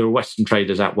there are Western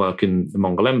traders at work in the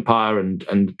Mongol Empire, and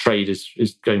the trade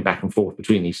is going back and forth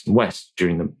between East and West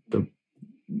during the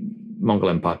Mongol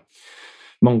Empire,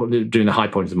 during the high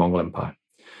point of the Mongol Empire.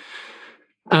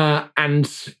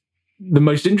 And the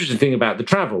most interesting thing about the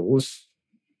travels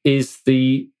is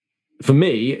for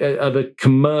me, are the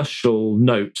commercial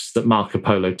notes that Marco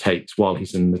Polo takes while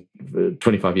he's in the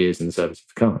 25 years in the service of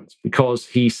the Khans, because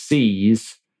he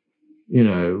sees,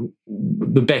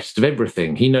 the best of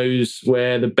everything. He knows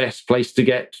where the best place to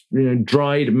get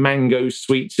dried mango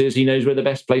sweets is. He knows where the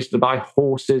best place to buy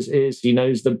horses is. He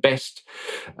knows the best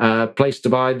place to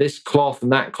buy this cloth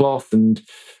and that cloth, and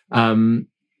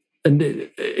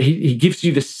he gives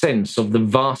you the sense of the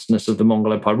vastness of the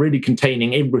Mongol Empire, really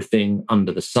containing everything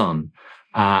under the sun.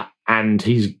 And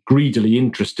he's greedily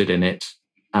interested in it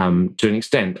to an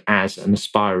extent as an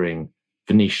aspiring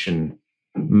Venetian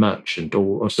merchant,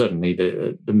 or certainly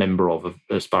the member of an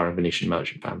aspiring Venetian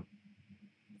merchant family.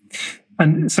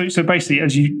 And so basically,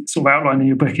 as you sort of outline in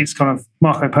your book, it's kind of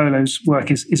Marco Polo's work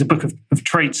is a book of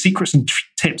trade secrets and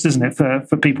tips, isn't it,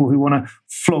 for people who want to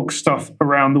flog stuff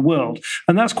around the world.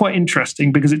 And that's quite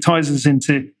interesting because it ties us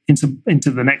into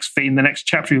the next theme, the next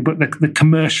chapter of your book, the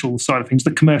commercial side of things,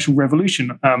 the commercial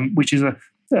revolution, which is a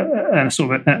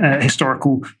sort of a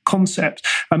historical concept.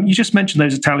 You just mentioned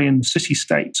those Italian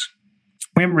city-states.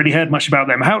 We haven't really heard much about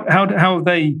them. How have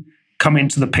they come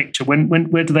into the picture?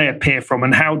 Where do they appear from,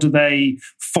 and how do they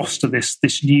foster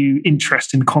this new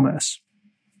interest in commerce?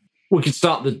 We could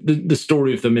start the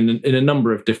story of them in a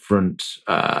number of different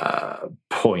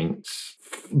points.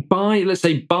 By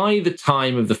the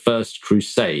time of the First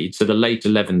Crusade, so the late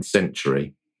 11th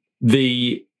century,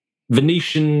 the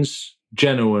Venetians,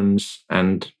 Genoans,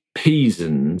 and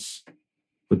Pisans,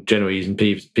 the Genoese and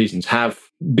Pisans, have,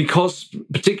 because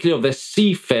particularly of their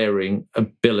seafaring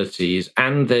abilities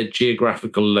and their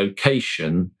geographical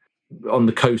location on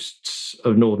the coasts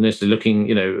of northern Italy, looking,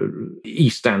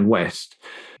 east and west,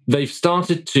 they've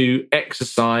started to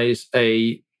exercise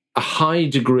a high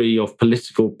degree of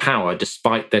political power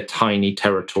despite their tiny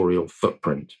territorial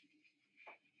footprint.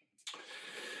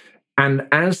 And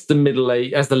as the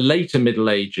later Middle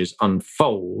Ages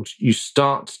unfold, you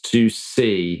start to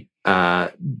see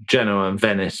Genoa and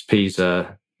Venice,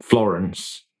 Pisa,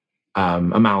 Florence,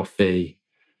 Amalfi,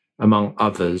 among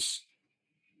others,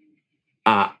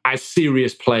 as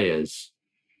serious players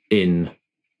in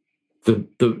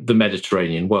the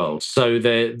Mediterranean world. So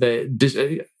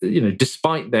despite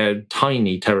their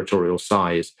tiny territorial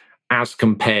size, as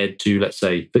compared to, let's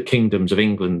say, the kingdoms of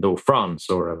England or France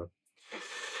or whatever,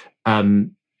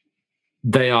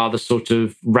 they are the sort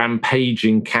of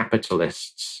rampaging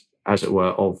capitalists, as it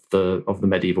were, of the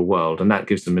medieval world, and that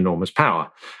gives them enormous power.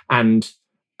 And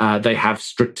they have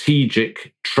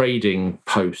strategic trading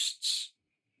posts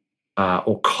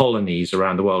or colonies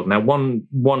around the world. Now,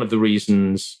 one of the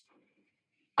reasons.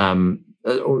 So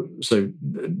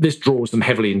this draws them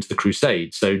heavily into the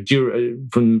Crusade. So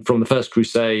from the First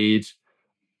Crusade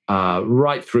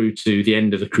right through to the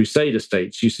end of the Crusader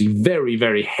states, you see very,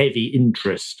 very heavy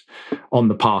interest on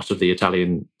the part of the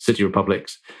Italian city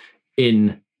republics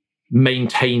in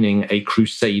maintaining a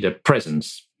Crusader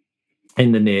presence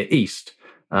in the Near East,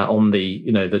 on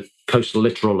the coastal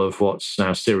littoral of what's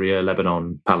now Syria,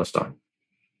 Lebanon, Palestine.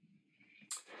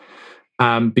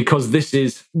 Because this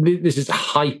is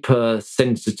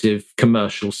hypersensitive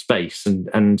commercial space,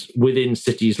 and within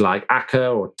cities like Acre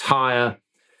or Tyre,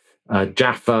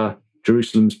 Jaffa,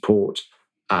 Jerusalem's port,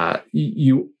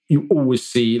 you always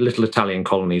see little Italian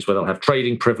colonies where they'll have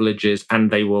trading privileges, and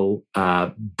they will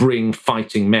bring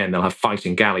fighting men. They'll have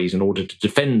fighting galleys in order to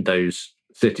defend those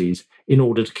cities in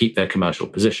order to keep their commercial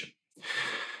position.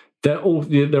 There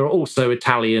are also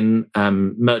Italian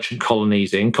merchant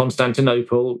colonies in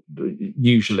Constantinople,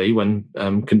 usually when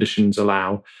conditions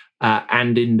allow,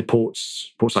 and in the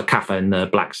ports like Kaffa in the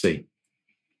Black Sea.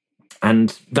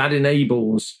 And that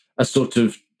enables a sort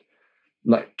of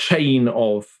like chain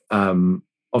of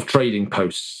trading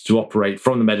posts to operate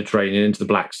from the Mediterranean into the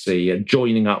Black Sea, and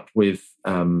joining up with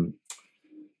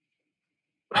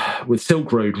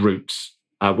Silk Road routes,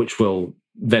 which will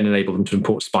then enable them to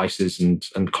import spices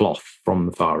and cloth from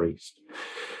the Far East.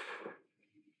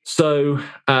 So,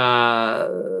 so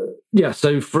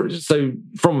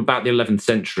from about the 11th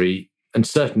century, and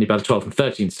certainly by the 12th and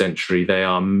 13th century, they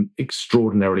are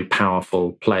extraordinarily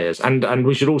powerful players. And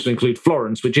we should also include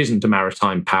Florence, which isn't a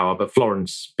maritime power, but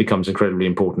Florence becomes incredibly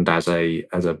important as a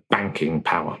banking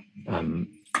power. Well,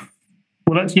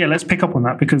 let's pick up on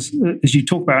that, because as you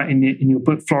talk about in your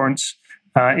book, Florence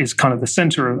is kind of the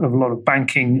center of a lot of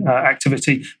banking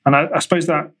activity. And I suppose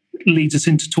that leads us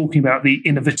into talking about the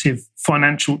innovative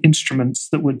financial instruments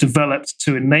that were developed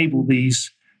to enable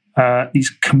these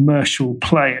commercial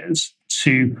players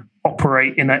to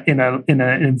operate in an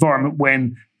environment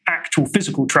when actual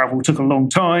physical travel took a long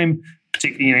time,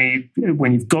 particularly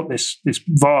when you've got this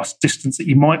vast distance that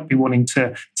you might be wanting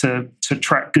to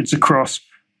track goods across.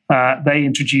 They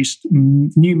introduced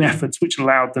new methods which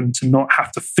allowed them to not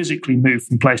have to physically move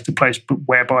from place to place, but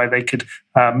whereby they could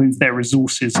move their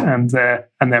resources and their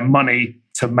money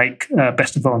to make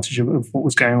best advantage of what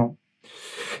was going on.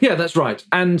 Yeah, that's right.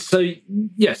 And so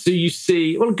you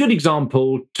see, a good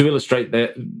example to illustrate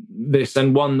this,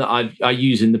 and one that I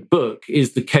use in the book,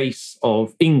 is the case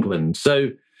of England.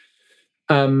 So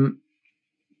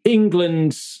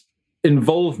England's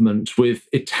involvement with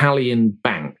Italian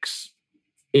banks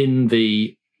in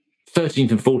the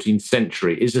 13th and 14th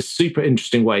century is a super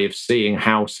interesting way of seeing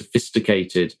how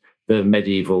sophisticated the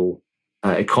medieval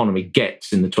economy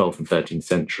gets in the 12th and 13th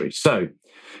century. So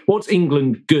what's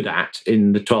England good at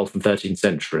in the 12th and 13th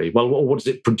century? Well, what does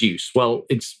it produce? Well,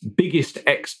 its biggest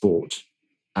export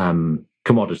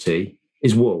commodity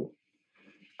is wool.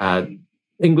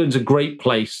 England's a great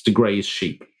place to graze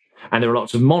sheep. And there are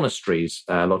lots of monasteries,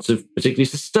 lots of particularly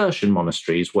Cistercian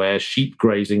monasteries, where sheep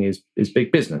grazing is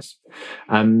big business.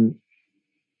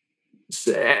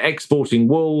 Exporting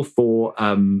wool for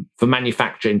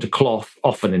manufacture into cloth,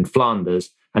 often in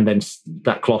Flanders, and then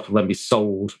that cloth will then be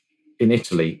sold in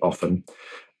Italy, often,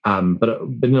 but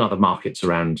in other markets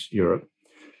around Europe.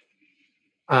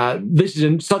 This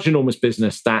is such enormous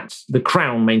business that the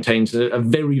Crown maintains a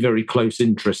very, very close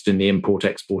interest in the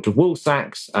import-export of wool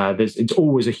sacks. It's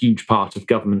always a huge part of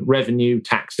government revenue,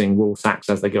 taxing wool sacks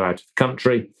as they go out of the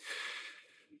country.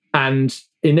 And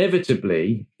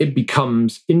inevitably, it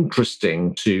becomes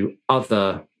interesting to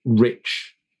other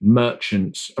rich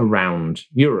merchants around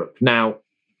Europe. Now,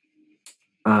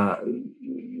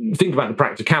 think about the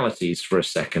practicalities for a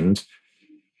second.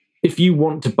 If you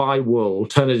want to buy wool,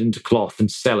 turn it into cloth and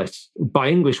sell it, buy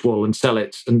English wool and sell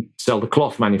it and sell the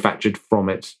cloth manufactured from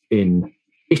it in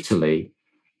Italy,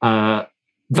 that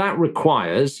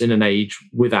requires, in an age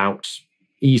without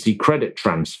easy credit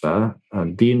transfer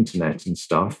and the internet and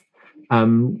stuff,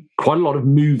 quite a lot of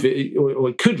moving, or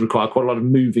it could require quite a lot of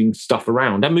moving stuff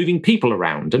around and moving people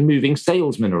around and moving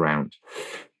salesmen around.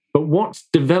 But what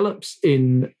develops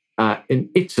in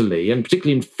Italy, and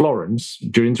particularly in Florence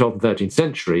during the 12th and 13th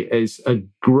century, is a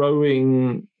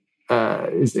growing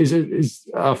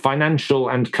financial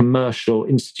and commercial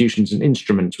institutions and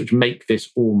instruments which make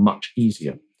this all much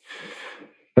easier.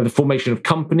 The formation of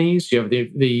companies, you have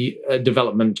the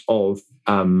development of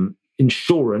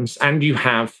insurance, and you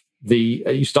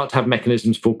start to have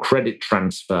mechanisms for credit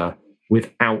transfer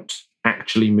without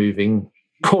actually moving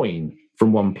coin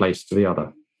from one place to the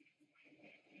other.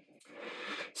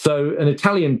 So an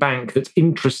Italian bank that's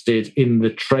interested in the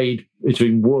trade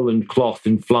between wool and cloth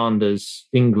in Flanders,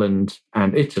 England,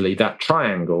 and Italy, that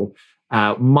triangle,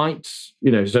 might,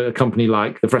 so a company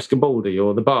like the Frescobaldi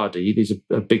or the Bardi, these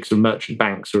are big sort of merchant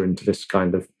banks, are into this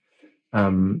kind of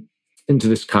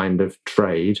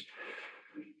trade,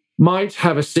 might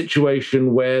have a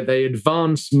situation where they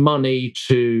advance money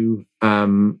to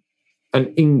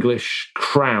an English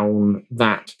crown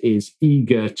that is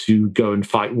eager to go and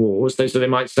fight wars. So they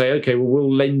might say, okay, well,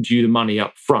 we'll lend you the money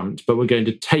up front, but we're going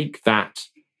to take that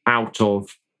out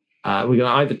of, we're going to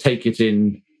either take it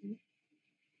in,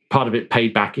 part of it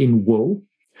paid back in wool,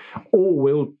 or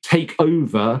we'll take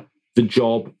over the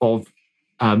job of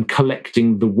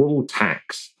collecting the wool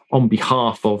tax on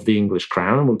behalf of the English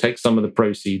crown, and we'll take some of the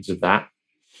proceeds of that.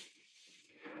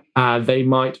 They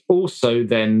might also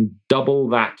then double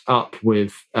that up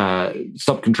with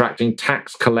subcontracting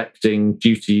tax collecting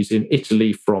duties in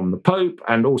Italy from the Pope,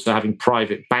 and also having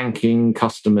private banking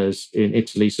customers in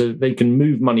Italy, so they can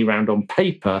move money around on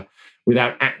paper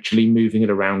without actually moving it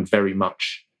around very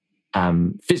much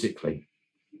physically.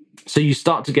 So you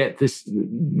start to get this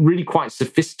really quite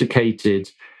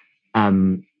sophisticated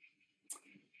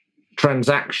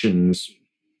transactions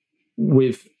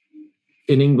with.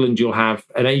 In England, you'll have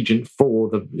an agent for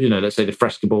the, let's say the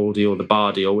Frescobaldi or the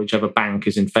Bardi or whichever bank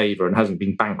is in favour and hasn't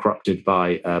been bankrupted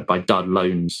by dud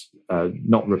loans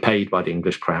not repaid by the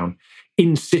English crown,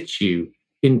 in situ,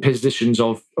 in positions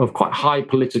of quite high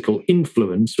political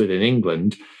influence within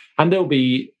England. And they'll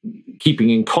be keeping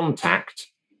in contact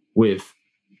with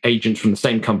agents from the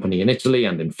same company in Italy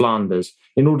and in Flanders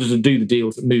in order to do the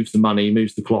deals that moves the money,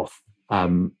 moves the cloth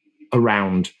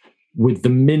around with the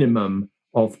minimum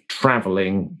of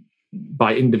travelling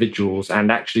by individuals and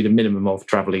actually the minimum of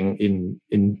travelling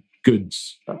in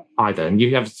goods either. And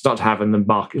you have to start to have in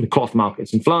the cloth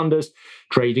markets in Flanders,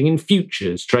 trading in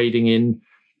futures, trading in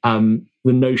the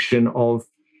notion of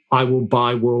I will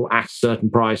buy wool at a certain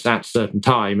price at a certain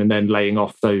time and then laying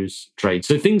off those trades.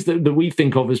 So things that we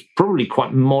think of as probably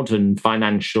quite modern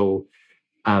financial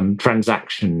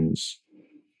transactions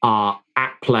are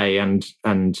at play and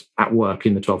at work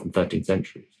in the 12th and 13th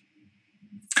centuries.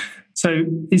 So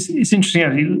it's interesting,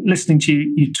 actually, listening to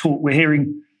you talk, we're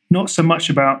hearing not so much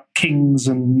about kings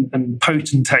and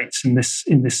potentates in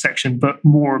this section, but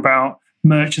more about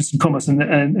merchants and commerce.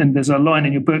 And there's a line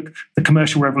in your book, the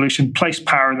commercial revolution placed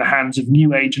power in the hands of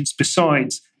new agents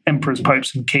besides emperors,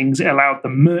 popes and kings. It allowed the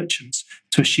merchants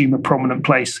to assume a prominent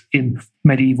place in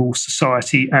medieval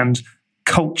society and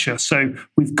culture. So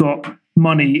we've got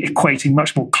money equating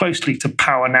much more closely to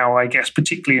power now, I guess,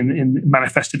 particularly in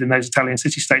manifested in those Italian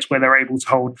city-states where they're able to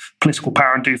hold political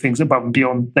power and do things above and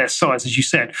beyond their size, as you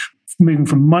said. Moving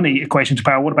from money equating to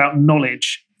power, what about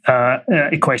knowledge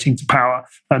equating to power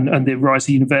and the rise of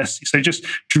university? So just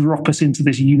drop us into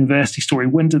this university story.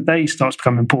 When did they start to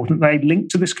become important? Are they linked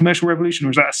to this commercial revolution, or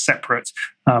is that a separate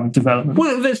development?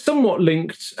 Well, they're somewhat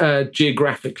linked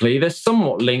geographically. They're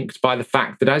somewhat linked by the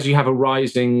fact that as you have a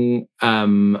rising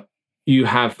you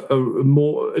have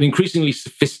an increasingly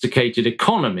sophisticated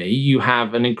economy, you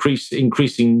have an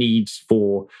increasing needs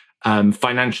for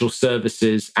financial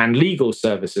services and legal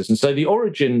services. And so the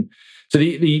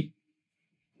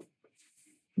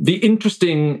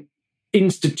interesting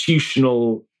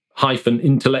institutional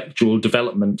intellectual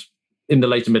development in the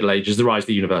later Middle Ages, the rise of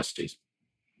the universities.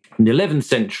 In the 11th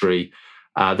century,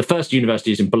 the first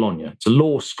university is in Bologna. It's a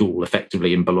law school,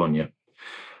 effectively, in Bologna.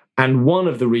 And one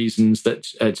of the reasons that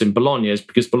it's in Bologna is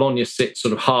because Bologna sits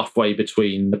sort of halfway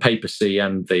between the papacy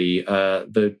and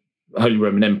the Holy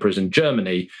Roman emperors in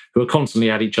Germany, who are constantly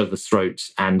at each other's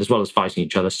throats and, as well as fighting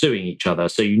each other, suing each other.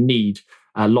 So you need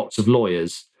lots of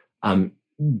lawyers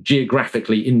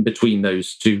geographically in between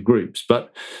those two groups.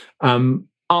 But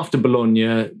after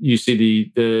Bologna, you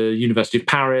see the University of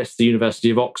Paris, the University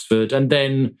of Oxford, and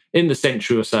then in the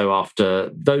century or so after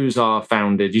those are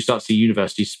founded, you start to see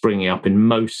universities springing up in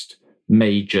most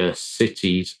major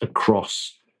cities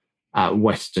across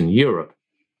Western Europe.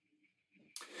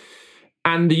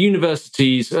 And the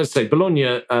universities, as I say,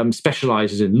 Bologna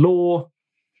specializes in law,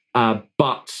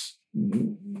 but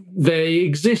they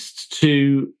exist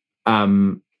to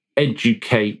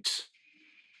educate,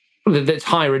 well, that's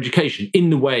higher education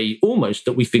in the way almost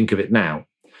that we think of it now.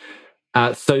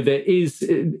 So there is,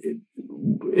 in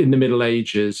the Middle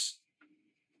Ages,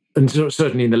 and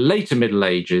certainly in the later Middle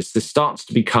Ages, there starts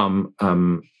to become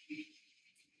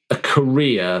a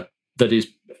career that is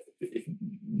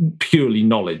purely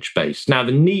knowledge-based. Now,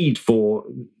 the need for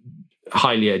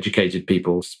highly educated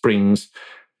people springs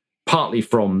partly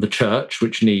from the church,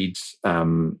 which needs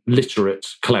literate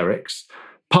clerics,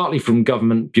 partly from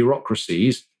government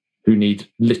bureaucracies, who need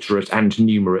literate and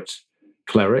numerate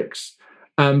clerics,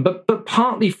 but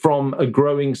partly from a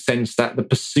growing sense that the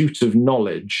pursuit of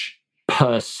knowledge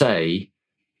per se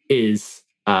is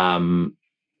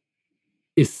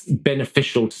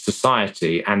beneficial to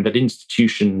society, and that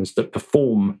institutions that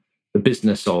perform the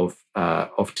business of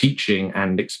teaching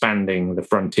and expanding the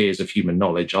frontiers of human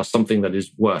knowledge are something that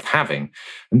is worth having.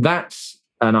 And that's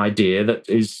an idea that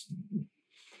is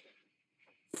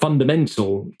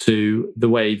fundamental to the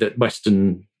way that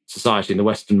Western society and the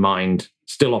Western mind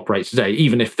still operates today,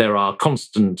 even if there are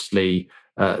constantly,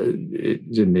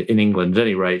 in England at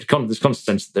any rate, there's constant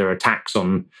sense that there are attacks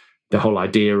on the whole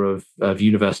idea of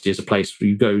university as a place where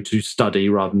you go to study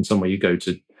rather than somewhere you go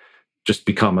to just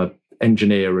become an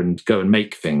engineer and go and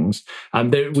make things.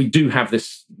 We do have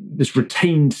this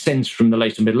retained sense from the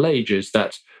later Middle Ages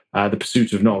that the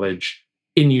pursuit of knowledge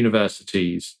in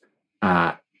universities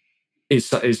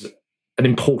is an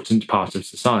important part of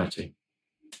society.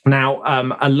 Now,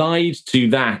 allied to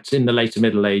that in the later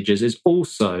Middle Ages is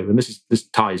also, and this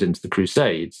ties into the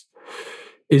Crusades,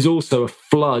 is also a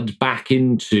flood back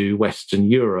into Western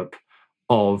Europe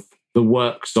of the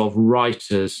works of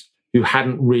writers who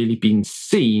hadn't really been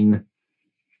seen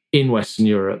in Western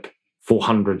Europe for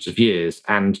hundreds of years,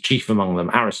 and chief among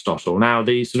them Aristotle. Now,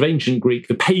 the sort of ancient Greek,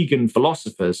 the pagan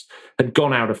philosophers had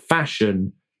gone out of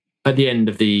fashion at the end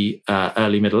of the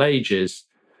early Middle Ages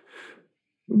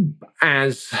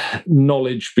as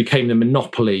knowledge became the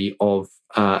monopoly of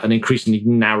an increasingly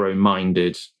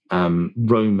narrow-minded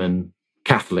Roman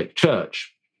Catholic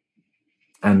Church,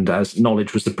 and as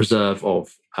knowledge was the preserve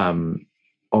of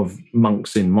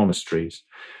monks in monasteries.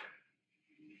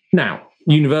 Now,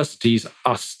 universities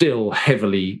are still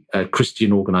heavily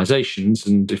Christian organizations,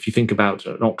 and if you think about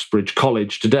an Oxbridge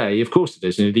College today, of course it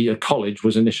is. A college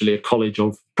was initially a college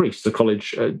of priests. The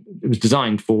college it was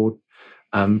designed for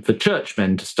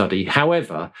churchmen to study.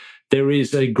 However, there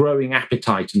is a growing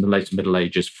appetite in the later Middle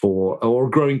Ages or a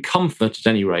growing comfort, at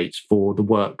any rate, for the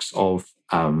works of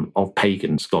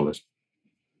pagan scholars.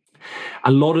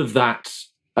 A lot of that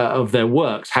of their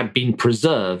works had been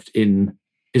preserved in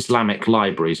Islamic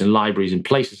libraries in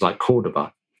places like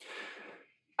Cordoba,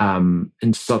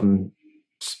 in central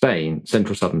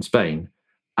southern Spain,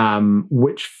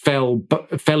 which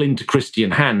fell into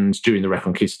Christian hands during the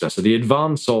Reconquista. So the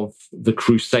advance of the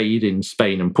Crusade in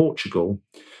Spain and Portugal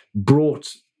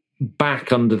brought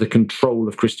back under the control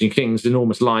of Christian kings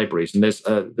enormous libraries, and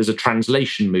there's a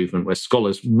translation movement where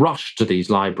scholars rush to these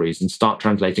libraries and start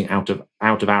translating out of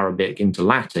Arabic into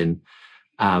Latin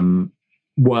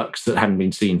works that hadn't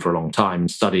been seen for a long time,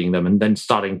 and studying them, and then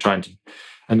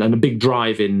and a big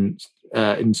drive in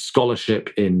scholarship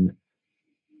in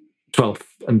 12th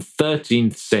and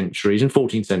 13th centuries, and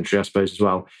 14th century, I suppose, as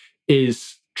well,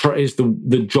 is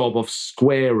the job of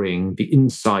squaring the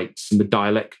insights and the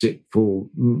dialectical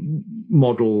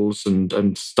models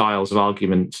and styles of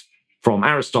argument from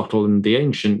Aristotle and the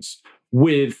ancients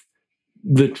with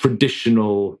the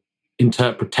traditional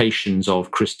interpretations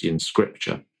of Christian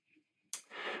scripture.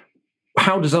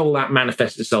 How does all that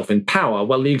manifest itself in power?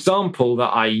 Well, the example that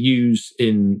I use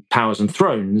in Powers and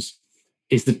Thrones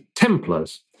is the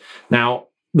Templars. Now,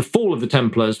 the fall of the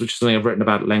Templars, which is something I've written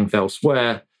about at length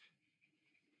elsewhere,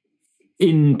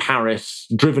 in Paris,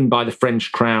 driven by the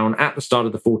French crown at the start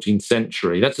of the 14th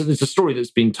century. It's a story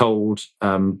that's been told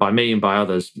by me and by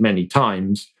others many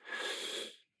times.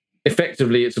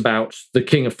 Effectively, it's about the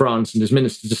King of France and his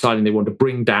ministers deciding they want to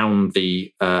bring down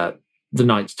the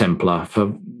Knights Templar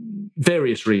for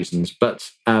various reasons. But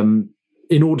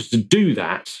in order to do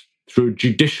that,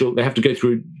 they have to go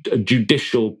through a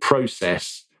judicial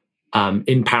process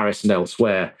in Paris and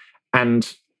elsewhere.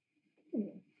 And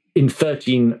in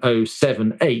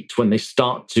 1307-8, when they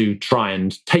start to try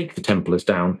and take the Templars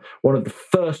down, one of the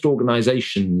first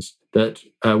organizations that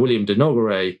William de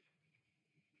Nogaret,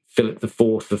 Philip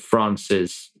IV of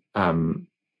France's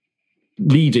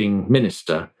leading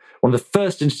minister, one of the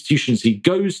first institutions he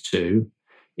goes to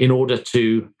in order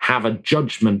to have a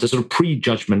judgment, a sort of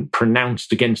pre-judgment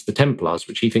pronounced against the Templars,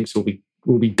 which he thinks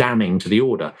will be damning to the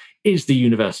order, is the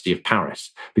University of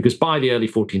Paris. Because by the early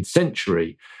 14th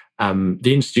century,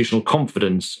 the institutional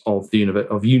confidence of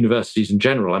universities in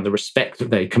general and the respect that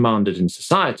they commanded in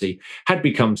society had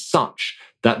become such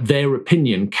that their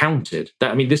opinion counted.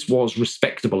 This was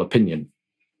respectable opinion.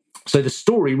 So the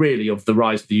story really of the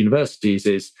rise of the universities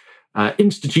is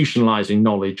institutionalizing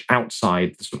knowledge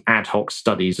outside the sort of ad hoc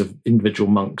studies of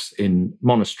individual monks in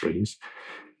monasteries,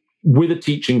 with a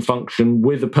teaching function,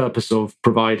 with the purpose of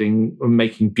providing and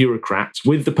making bureaucrats,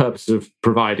 with the purpose of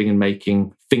providing and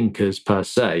making thinkers per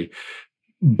se,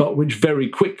 but which very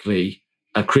quickly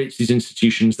creates these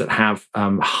institutions that have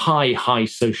high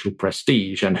social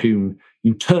prestige and whom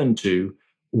you turn to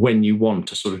when you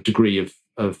want a sort of degree of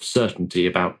certainty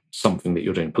about something that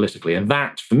you're doing politically. And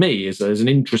that, for me, is an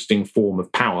interesting form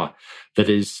of power that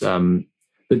is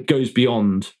that goes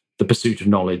beyond the pursuit of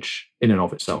knowledge in and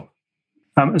of itself.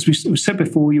 As we said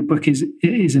before, your book is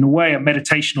in a way a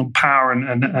meditation on power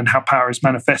and how power is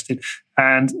manifested.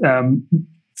 And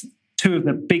two of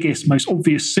the biggest, most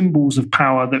obvious symbols of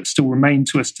power that still remain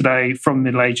to us today from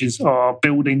the Middle Ages are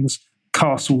buildings,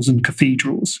 castles, and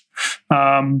cathedrals.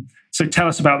 So tell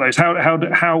us about those.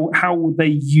 How were they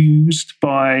used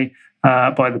by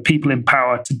the people in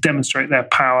power to demonstrate their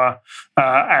power,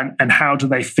 and how do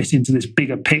they fit into this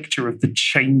bigger picture of the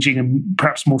changing and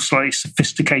perhaps more slightly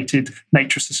sophisticated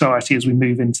nature of society as we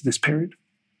move into this period?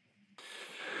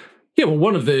 Yeah, well,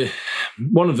 one of the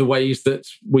ways that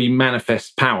we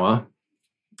manifest power,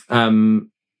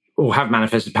 or have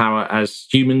manifested power as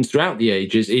humans throughout the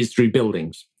ages, is through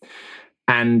buildings.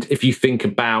 And if you think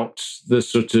about the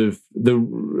sort of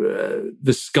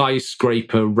the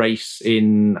skyscraper race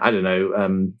in,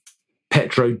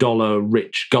 petrodollar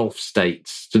rich Gulf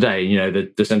states today,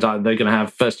 the sense they're going to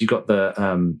have first. You've got the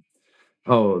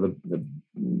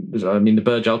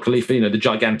Burj Al Khalifa, the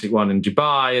gigantic one in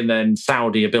Dubai, and then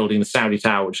Saudi are building the Saudi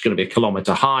Tower, which is going to be 1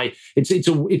 kilometer high.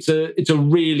 It's a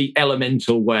really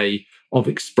elemental way of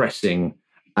expressing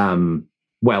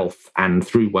wealth, and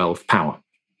through wealth, power.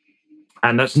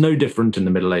 And that's no different in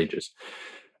the Middle Ages.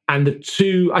 And the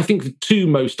two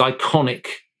most iconic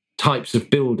types of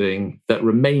building that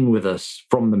remain with us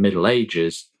from the Middle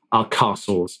Ages are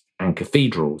castles and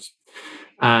cathedrals.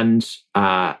 And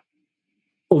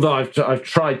although I've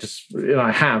tried to,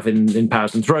 I have in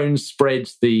Powers and Thrones spread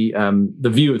the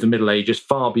view of the Middle Ages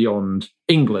far beyond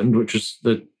England, which was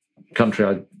the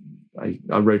country I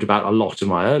wrote about a lot in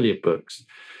my earlier books.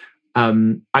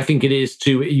 I think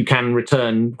you can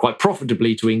return quite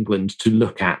profitably to England to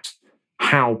look at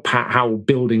how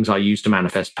buildings are used to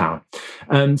manifest power.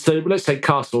 So let's take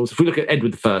castles. If we look at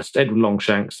Edward I, Edward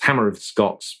Longshanks, Hammer of the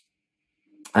Scots,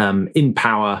 in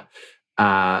power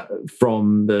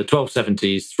from the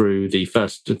 1270s through the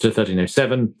first to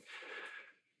 1307,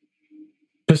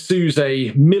 pursues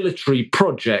a military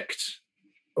project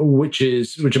which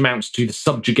amounts to the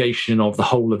subjugation of the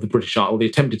whole of the British Isles, or the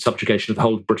attempted subjugation of the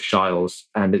whole of the British Isles,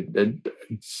 and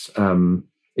it's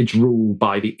ruled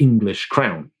by the English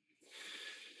crown.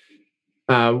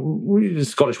 The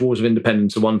Scottish Wars of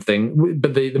Independence are one thing,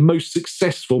 but the most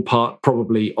successful part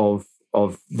probably of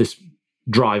this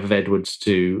drive of Edward's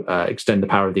to extend the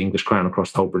power of the English crown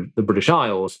across the whole the British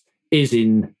Isles is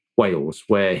in Wales,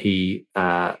 where he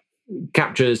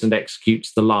captures and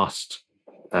executes the last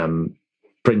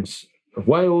Prince of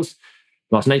Wales,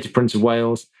 last native Prince of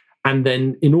Wales, and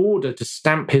then in order to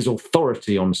stamp his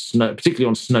authority on particularly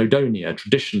on Snowdonia,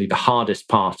 traditionally the hardest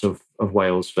part of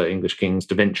Wales for English kings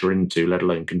to venture into, let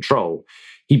alone control,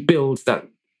 he builds that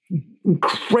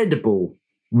incredible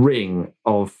ring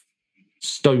of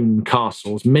stone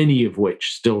castles, many of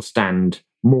which still stand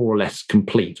more or less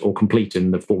complete, or complete in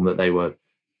the form that they were,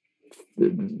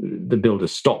 the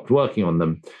builders stopped working on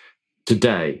them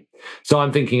today. So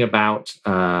I'm thinking about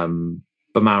Beaumaris,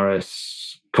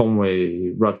 Conway,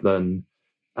 Rutland,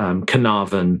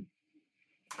 Carnarvon,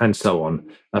 and so on,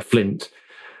 Flint.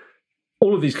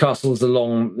 All of these castles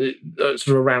along, sort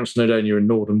of around Snowdonia in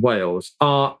northern Wales,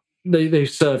 they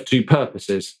serve two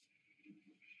purposes.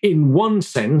 In one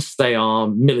sense, they are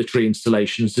military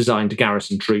installations designed to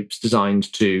garrison troops,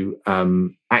 designed to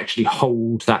actually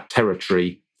hold that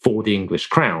territory for the English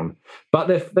crown.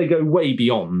 But they go way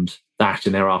beyond that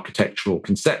in their architectural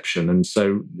conception. And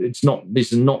so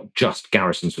these are not just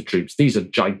garrisons for troops. These are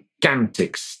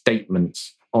gigantic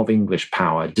statements of English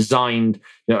power, designed,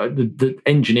 the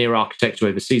engineer architect who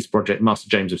oversees the project, Master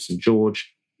James of St.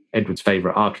 George, Edward's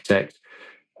favourite architect,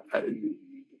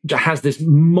 has this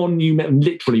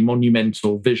literally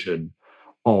monumental vision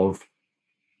of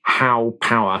how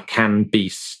power can be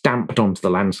stamped onto the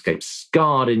landscape,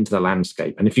 scarred into the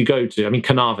landscape. And if you go to,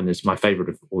 Carnarvon is my favourite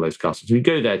of all those castles. If you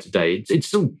go there today, it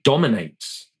still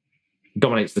dominates. It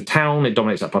dominates the town, it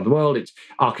dominates that part of the world. It's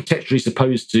architecturally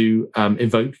supposed to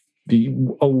evoke the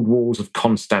old walls of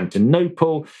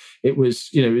Constantinople. It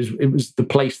was the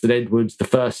place that Edward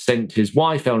I sent his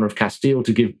wife, Eleanor of Castile,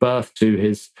 to give birth to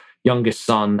his youngest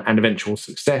son and eventual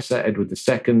successor, Edward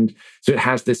II. So it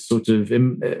has this sort of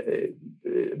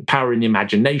power in the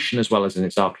imagination as well as in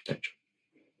its architecture.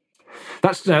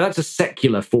 That's a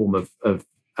secular form of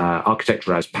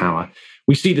architecture as power.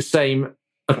 We see the same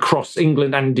across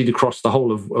England and indeed across the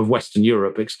whole of Western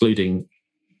Europe, not excluding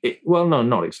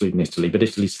Italy, but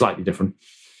Italy's slightly different,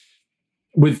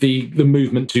 with the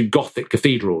movement to Gothic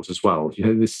cathedrals as well.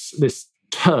 This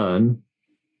turn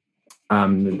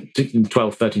in the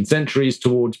 12th, 13th centuries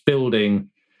towards building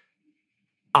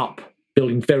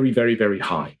very, very, very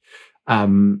high.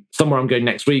 Somewhere I'm going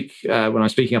next week when I'm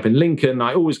speaking up in Lincoln,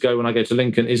 I always go when I go to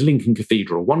Lincoln, is Lincoln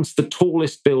Cathedral. Once the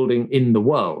tallest building in the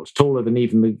world, taller than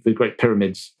even the Great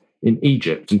Pyramids in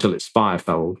Egypt until its spire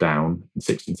fell down in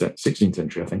 16th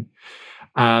century, I think.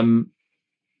 And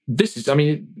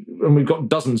we've got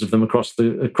dozens of them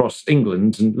across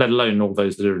England, and let alone all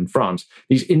those that are in France.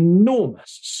 These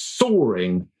enormous,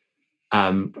 soaring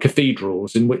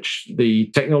cathedrals in which the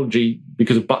technology,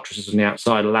 because of buttresses on the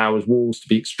outside, allows walls to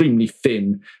be extremely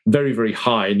thin, very, very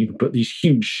high, and you can put these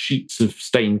huge sheets of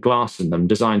stained glass in them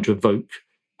designed to evoke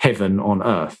heaven on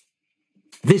earth.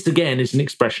 This, again, is an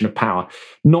expression of power,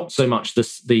 not so much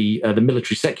the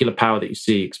military secular power that you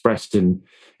see expressed in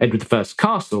Edward I's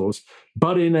castles,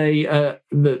 but in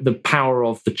the power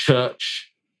of the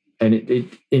church and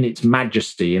in its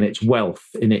majesty, in its wealth,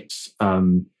 in its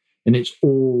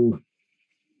all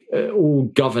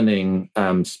governing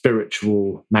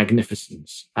spiritual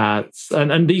magnificence.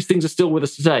 And these things are still with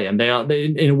us today, and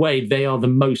in a way they are the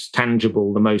most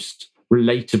tangible, the most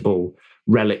relatable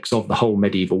relics of the whole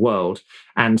medieval world.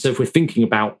 And so if we're thinking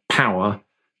about power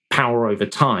over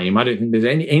time, I don't think there's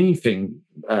anything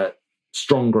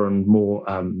stronger and more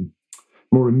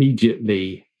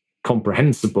immediately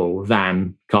comprehensible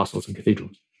than castles and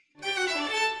cathedrals.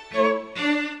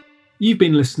 You've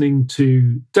been listening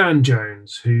to Dan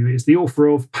Jones, who is the author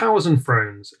of Powers and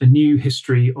Thrones, A New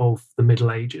History of the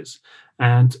Middle Ages.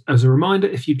 And as a reminder,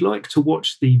 if you'd like to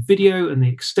watch the video and the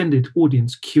extended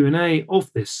audience Q&A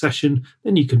of this session,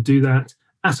 then you can do that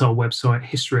at our website,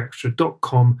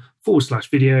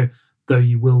 historyextra.com/video, though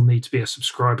you will need to be a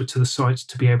subscriber to the site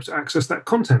to be able to access that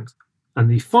content. And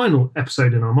the final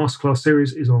episode in our masterclass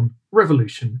series is on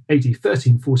Revolution, AD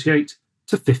 1348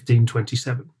 to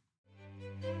 1527.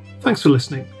 Thanks for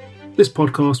listening. This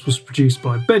podcast was produced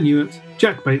by Ben Hewitt,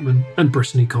 Jack Bateman, and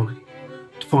Brittany Colley.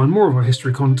 To find more of our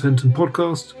history content and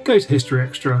podcasts, go to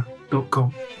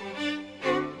historyextra.com.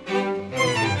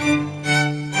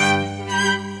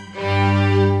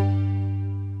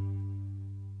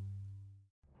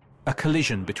 A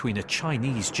collision between a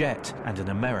Chinese jet and an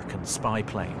American spy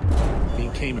plane. He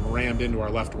came and rammed into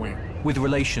our left wing. With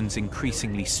relations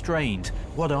increasingly strained,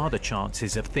 what are the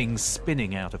chances of things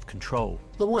spinning out of control?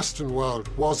 The Western world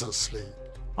was asleep.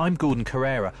 I'm Gordon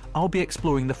Carrera. I'll be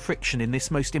exploring the friction in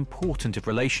this most important of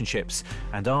relationships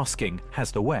and asking, has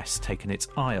the West taken its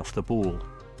eye off the ball?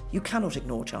 You cannot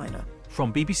ignore China.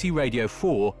 From BBC Radio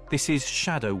 4, this is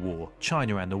Shadow War,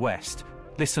 China and the West.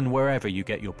 Listen wherever you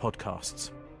get your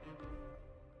podcasts.